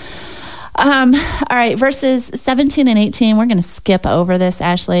awesome. All right, verses 17 and 18, we're going to skip over this,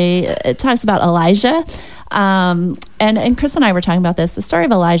 Ashley. It talks about Elijah. And Kris and I were talking about this. The story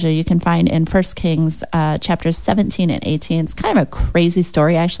of Elijah you can find in 1 Kings chapters 17 and 18. It's kind of a crazy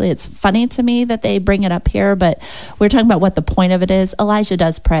story, actually. It's funny to me that they bring it up here, but we're talking about what the point of it is. Elijah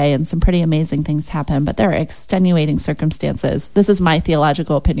does pray, and some pretty amazing things happen, but there are extenuating circumstances. This is my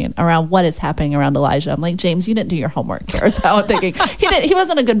theological opinion around what is happening around Elijah. I'm like, James, you didn't do your homework here. That's how I'm thinking. He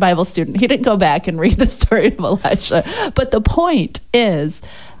wasn't a good Bible student. He didn't go back and read the story of Elijah. But the point is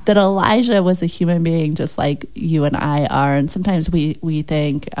that Elijah was a human being just like you and I are. And sometimes we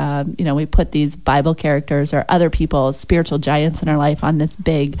think, we put these Bible characters or other people, spiritual giants in our life on this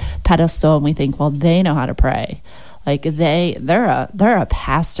big pedestal, and we think, well, they know how to pray. Like they're a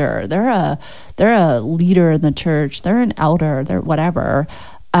pastor, they're a leader in the church, they're an elder, they're whatever.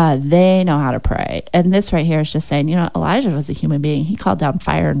 They know how to pray. And this right here is just saying, Elijah was a human being. He called down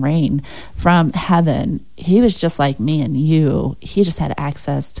fire and rain from heaven. He was just like me and you. He just had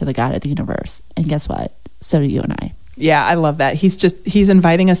access to the God of the universe. And guess what? So do you and I. Yeah, I love that. He's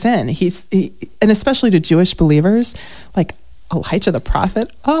inviting us in. And especially to Jewish believers, like Elijah the prophet,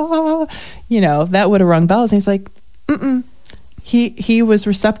 that would have rung bells. And he's like, He was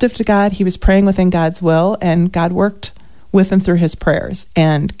receptive to God. He was praying within God's will, and God worked with and through his prayers.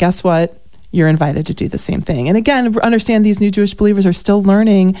 And guess what? You're invited to do the same thing. And again, understand these new Jewish believers are still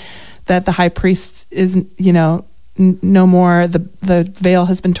learning that the high priest is, no more. The veil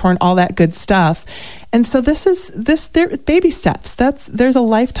has been torn, all that good stuff. And so they're baby steps. There's a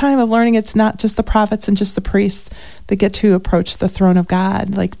lifetime of learning. It's not just the prophets and just the priests that get to approach the throne of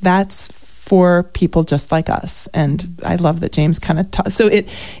God. Like that's for people just like us. And I love that James kind of so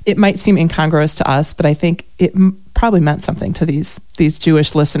it might seem incongruous to us, but I think it probably meant something to these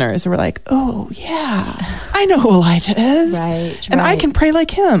Jewish listeners who were like, oh yeah, I know who Elijah is. Right. And I can pray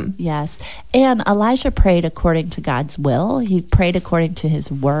like him. Yes. And Elijah prayed according to God's will. He prayed according to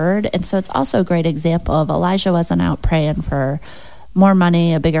his word. And so it's also a great example of Elijah wasn't out praying for more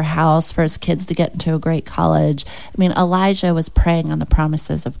money, a bigger house, for his kids to get into a great college. I mean, Elijah was praying on the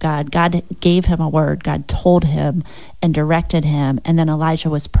promises of God. God gave him a word. God told him and directed him. And then Elijah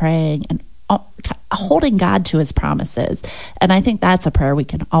was praying and holding God to his promises. And I think that's a prayer we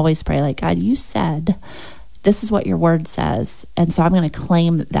can always pray, like, God, you said, this is what your word says. And so I'm going to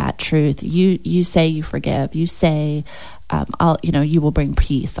claim that truth. You say you forgive. You say, you will bring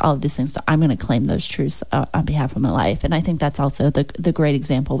peace, all of these things. So I'm going to claim those truths on behalf of my life. And I think that's also the great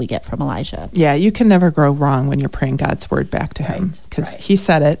example we get from Elijah. Yeah, you can never grow wrong when you're praying God's word back to him, because he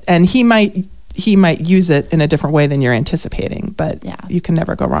said it, and he might use it in a different way than you're anticipating, but you can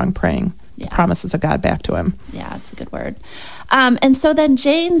never go wrong praying the promises of God back to him. Yeah, it's a good word. And so then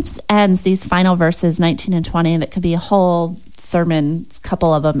James ends these final verses, 19 and 20, that could be a whole sermon, a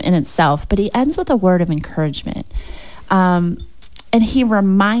couple of them in itself, but he ends with a word of encouragement. And he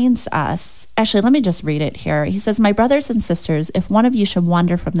reminds us, actually, let me just read it here. He says, my brothers and sisters, if one of you should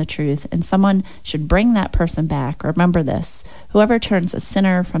wander from the truth and someone should bring that person back, remember this: whoever turns a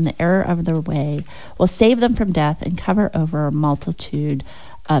sinner from the error of their way will save them from death and cover over a multitude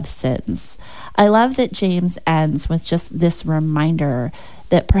of sins. I love that James ends with just this reminder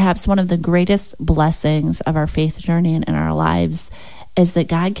that perhaps one of the greatest blessings of our faith journey and in our lives is that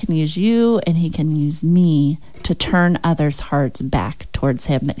God can use you and he can use me to turn others' hearts back towards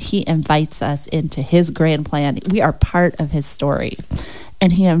him, that he invites us into his grand plan. We are part of his story,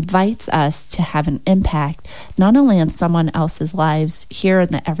 and he invites us to have an impact not only on someone else's lives here in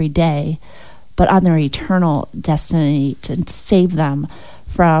the everyday, but on their eternal destiny, to save them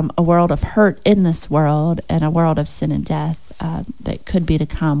from a world of hurt in this world and a world of sin and death that could be to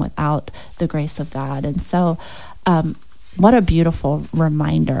come without the grace of God. And so what a beautiful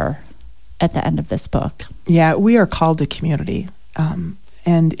reminder at the end of this book. Yeah, we are called to community.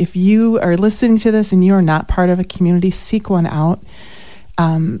 And if you are listening to this and you are not part of a community, seek one out.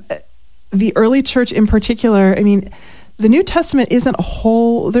 The early church in particular, I mean, the New Testament isn't a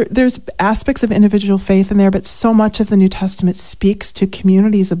whole, there's aspects of individual faith in there, but so much of the New Testament speaks to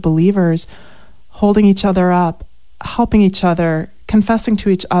communities of believers holding each other up, helping each other, confessing to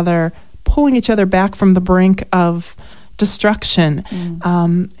each other, pulling each other back from the brink of destruction.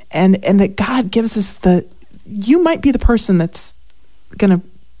 And that God gives us you might be the person that's going to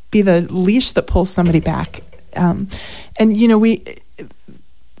be the leash that pulls somebody back. The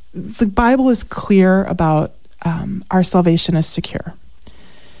Bible is clear about our salvation is secure.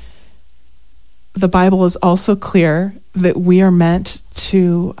 The Bible is also clear that we are meant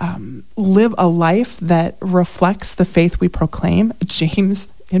to live a life that reflects the faith we proclaim.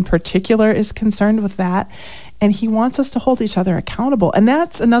 James, in particular, is concerned with that. And he wants us to hold each other accountable. And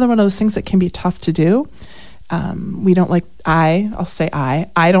that's another one of those things that can be tough to do. We don't like, I'll say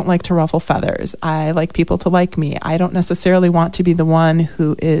I don't like to ruffle feathers. I like people to like me. I don't necessarily want to be the one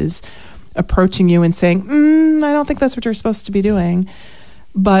who is approaching you and saying, I don't think that's what you're supposed to be doing.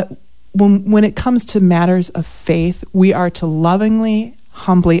 But when it comes to matters of faith, we are to lovingly,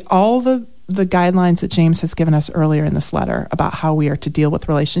 humbly, all the guidelines that James has given us earlier in this letter about how we are to deal with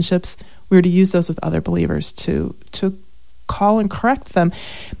relationships, we're to use those with other believers to call and correct them,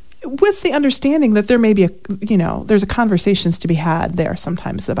 with the understanding that there may be there's a conversations to be had there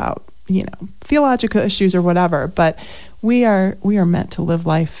sometimes about, theological issues or whatever, but we are meant to live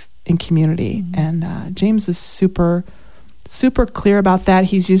life in community. Mm-hmm. And James is super clear about that.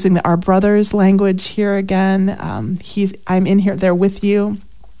 He's using the our brothers language here again. I'm in here, there with you.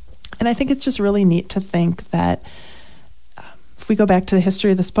 And I think it's just really neat to think that if we go back to the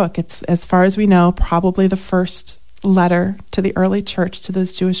history of this book, it's, as far as we know, probably the first letter to the early church, to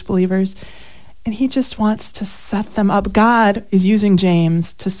those Jewish believers. And he just wants to set them up. God is using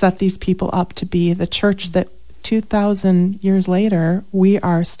James to set these people up to be the church that 2,000 years later we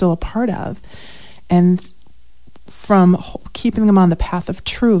are still a part of. And from keeping them on the path of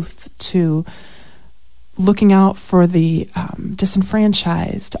truth to looking out for the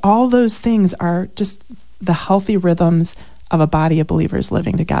disenfranchised, all those things are just the healthy rhythms of a body of believers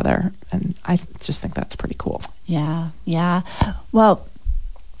living together. And I just think that's pretty cool. Yeah. Well,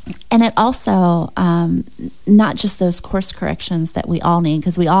 and it also, not just those course corrections that we all need,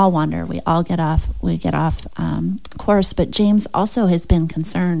 because we all wander, we get off course, but James also has been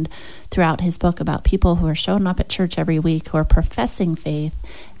concerned throughout his book about people who are showing up at church every week, who are professing faith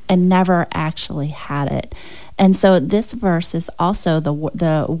and never actually had it. And so this verse is also,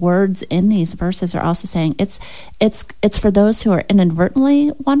 the words in these verses are also saying it's for those who are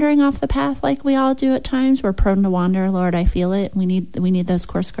inadvertently wandering off the path, like we all do at times. We're prone to wander, Lord, I feel it. We need those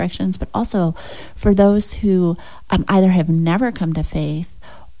course corrections, but also for those who either have never come to faith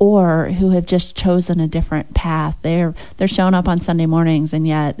or who have just chosen a different path. They're showing up on Sunday mornings, and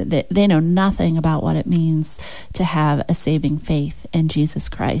yet they know nothing about what it means to have a saving faith in Jesus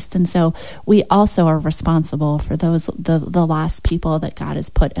Christ. And so we also are responsible for those the lost people that God has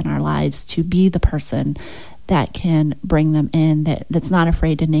put in our lives, to be the person that can bring them in, that's not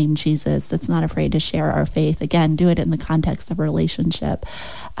afraid to name Jesus, that's not afraid to share our faith. Again, do it in the context of a relationship.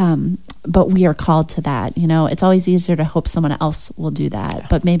 But we are called to that. It's always easier to hope someone else will do that,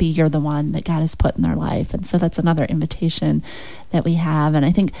 but maybe you're the one that God has put in their life. And so that's another invitation that we have. And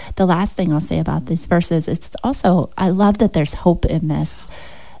I think the last thing I'll say about these verses is it's also, I love that there's hope in this,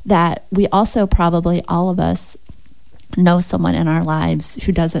 that we also probably, all of us, know someone in our lives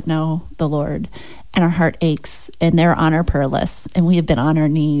who doesn't know the Lord, and our heart aches, and they're on our prayer list, and we have been on our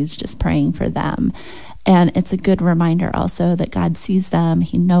knees just praying for them. And it's a good reminder also that God sees them,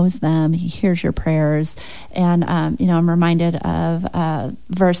 He knows them, He hears your prayers. And I'm reminded of a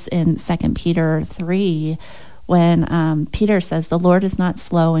verse in 2 Peter 3 when Peter says, "The Lord is not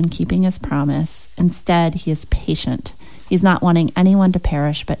slow in keeping His promise. Instead, He is patient. He's not wanting anyone to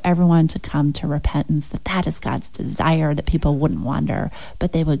perish, but everyone to come to repentance." That is God's desire, that people wouldn't wander,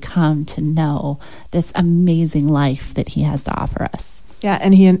 but they would come to know this amazing life that He has to offer us. Yeah,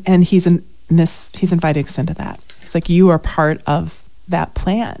 and He's inviting us into that. It's like, you are part of that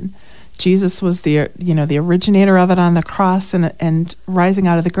plan. Jesus was the originator of it on the cross and rising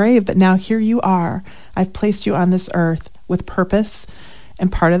out of the grave, but now here you are. I've placed you on this earth with purpose,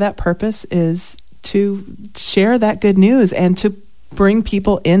 and part of that purpose is to share that good news and to bring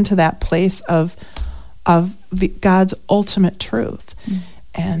people into that place of God's ultimate truth.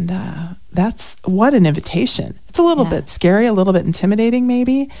 And that's, what an invitation. It's a little bit scary, a little bit intimidating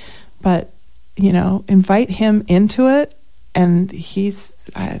maybe, but invite Him into it, and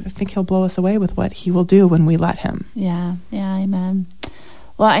I think He'll blow us away with what He will do when we let Him. Yeah, amen.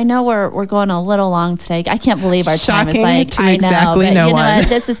 Well, I know we're going a little long today. I can't believe our time is like, to exactly but no you know one. what?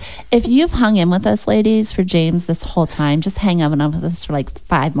 This is, if you've hung in with us, ladies, for James this whole time, just hang on with us for like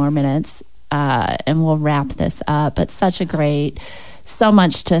 5 more minutes, and we'll wrap this up. But so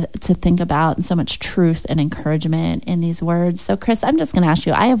much to think about, and so much truth and encouragement in these words. So, Kris, I'm just going to ask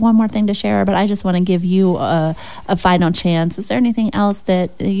you, I have one more thing to share, but I just want to give you a final chance. Is there anything else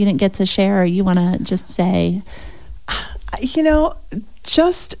that you didn't get to share, or you want to just say?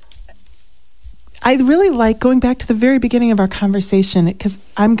 I really like going back to the very beginning of our conversation, because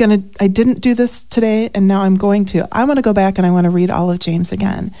I didn't do this today, and now I'm going to. I want to go back and I want to read all of James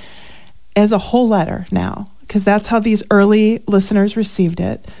again as a whole letter now, because that's how these early listeners received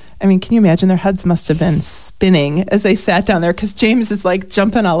it. I mean, can you imagine? Their heads must have been spinning as they sat down there, because James is like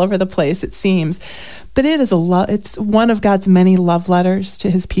jumping all over the place, it seems. But it is it's one of God's many love letters to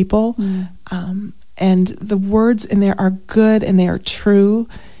his people. And the words in there are good and they are true,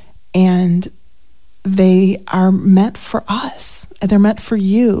 and they are meant for us, and they're meant for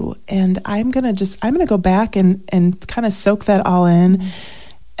you. And I'm going to go back and kind of soak that all in.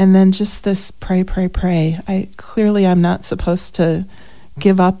 And then just this pray. I'm not supposed to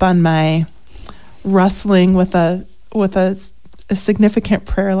give up on my wrestling with a significant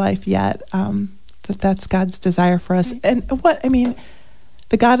prayer life yet. That's God's desire for us. And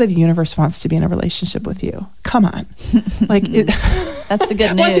the God of the universe wants to be in a relationship with you. Come on. That's the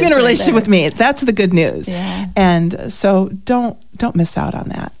good news. Wants to be in a relationship with me. That's the good news. Yeah. And so don't miss out on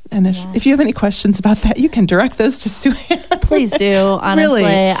that. And if you have any questions about that, you can direct those to Suanne. Please do. Honestly,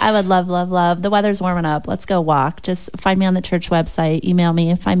 Really. I would love. The weather's warming up. Let's go walk. Just find me on the church website, email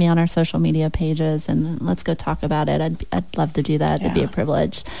me, find me on our social media pages, and let's go talk about it. I'd love to do that. It'd be a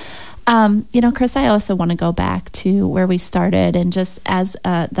privilege. Kris, I also want to go back to where we started, and just as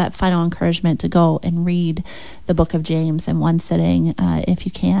that final encouragement to go and read the book of James in one sitting, if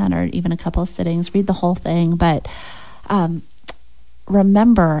you can, or even a couple of sittings, read the whole thing. But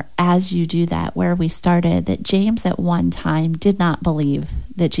remember, as you do that, where we started, that James at one time did not believe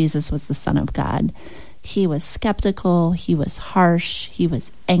that Jesus was the Son of God. He was skeptical, he was harsh, he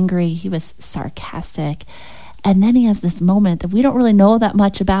was angry, he was sarcastic. And then he has this moment that we don't really know that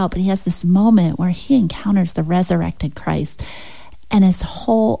much about, but he has this moment where he encounters the resurrected Christ, and his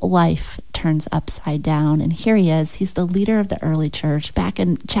whole life turns upside down. And here he is. He's the leader of the early church. Back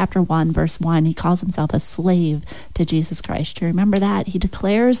in chapter 1, verse 1, he calls himself a slave to Jesus Christ. Do you remember that? He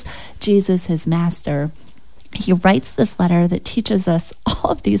declares Jesus his master. He writes this letter that teaches us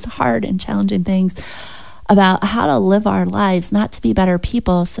all of these hard and challenging things about how to live our lives, not to be better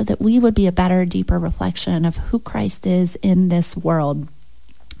people, so that we would be a better, deeper reflection of who Christ is in this world,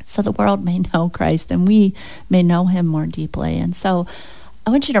 so the world may know Christ and we may know him more deeply. And so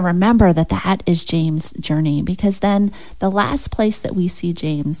I want you to remember that is James' journey, because then the last place that we see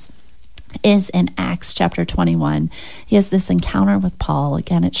James is in Acts chapter 21. He has this encounter with Paul.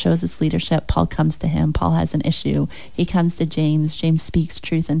 Again, it shows his leadership. Paul comes to him. Paul has an issue. He comes to James. James speaks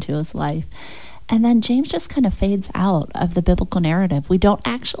truth into his life. And then James just kind of fades out of the biblical narrative. We don't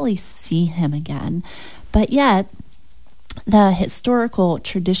actually see him again. But yet, the historical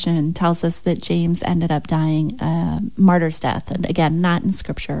tradition tells us that James ended up dying a martyr's death. And again, not in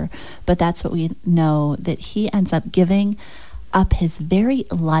scripture, but that's what we know, that he ends up giving up his very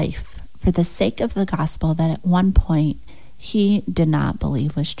life for the sake of the gospel that at one point he did not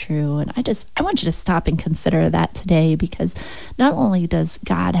believe was true. And I want you to stop and consider that today, because not only does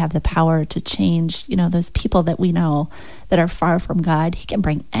God have the power to change, those people that we know that are far from God, he can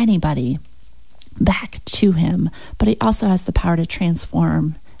bring anybody back to him, but he also has the power to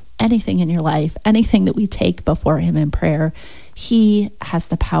transform anything in your life, anything that we take before him in prayer. He has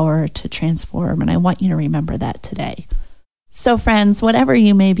the power to transform, and I want you to remember that today. So friends, whatever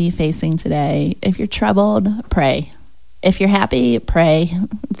you may be facing today, if you're troubled, pray. If you're happy, pray.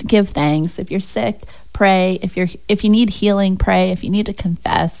 Give thanks. If you're sick, pray. If you need healing, pray. If you need to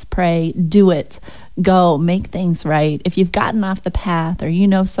confess, pray. Do it. Go. Make things right. If you've gotten off the path, or you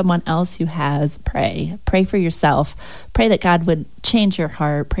know someone else who has, pray. Pray for yourself. Pray that God would change your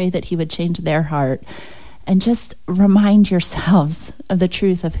heart. Pray that he would change their heart. And just remind yourselves of the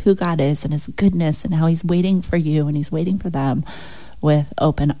truth of who God is and his goodness, and how he's waiting for you and he's waiting for them with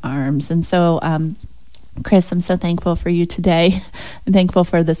open arms. And so, Kris, I'm so thankful for you today. I'm thankful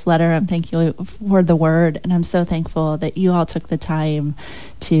for this letter. I'm thankful for the word. And I'm so thankful that you all took the time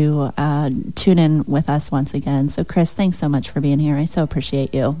to tune in with us once again. So, Kris, thanks so much for being here. I so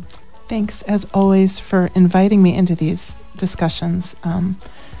appreciate you. Thanks, as always, for inviting me into these discussions.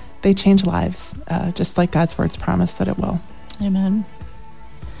 They change lives, just like God's words promise that it will. Amen.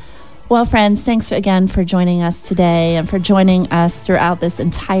 Well, friends, thanks again for joining us today, and for joining us throughout this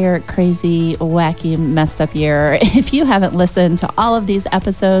entire crazy, wacky, messed up year. If you haven't listened to all of these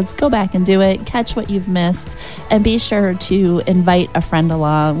episodes, go back and do it. Catch what you've missed, and be sure to invite a friend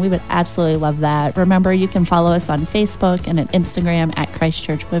along. We would absolutely love that. Remember, you can follow us on Facebook and at Instagram at Christ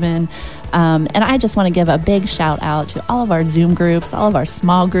Church Women. And I just want to give a big shout out to all of our Zoom groups, all of our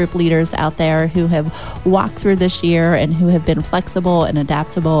small group leaders out there who have walked through this year and who have been flexible and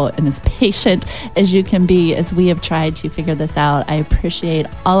adaptable and as patient as you can be as we have tried to figure this out. I appreciate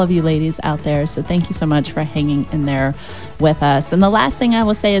all of you ladies out there. So thank you so much for hanging in there with us. And the last thing I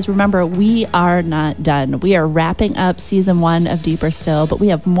will say is, remember, we are not done. We are wrapping up season 1 of Deeper Still, but we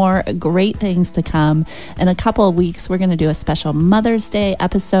have more great things to come. In a couple of weeks, we're going to do a special Mother's Day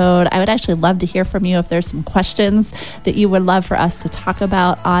episode. I would actually love to hear from you if there's some questions that you would love for us to talk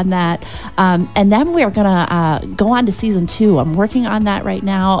about on that. And then we're going to go on to season 2. I'm working on that right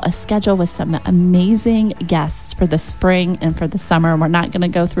now, a schedule with some amazing guests for the spring and for the summer. We're not going to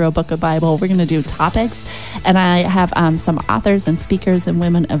go through a book of Bible. We're going to do topics. And I have some authors and speakers and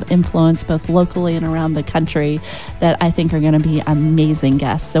women of influence, both locally and around the country, that I think are going to be amazing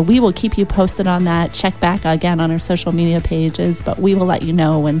guests. So we will keep you posted on that. Check back again on our social media pages, but we will let you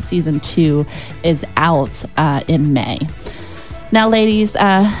know when season 2 is out in May. Now, ladies,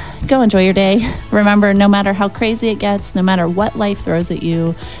 go enjoy your day. Remember, no matter how crazy it gets, no matter what life throws at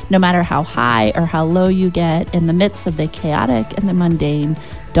you, no matter how high or how low you get, in the midst of the chaotic and the mundane,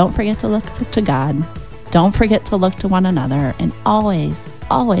 don't forget to look to God. Don't forget to look to one another, and always,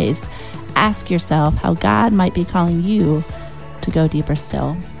 always ask yourself how God might be calling you to go deeper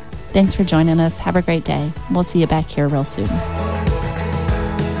still. Thanks for joining us. Have a great day. We'll see you back here real soon.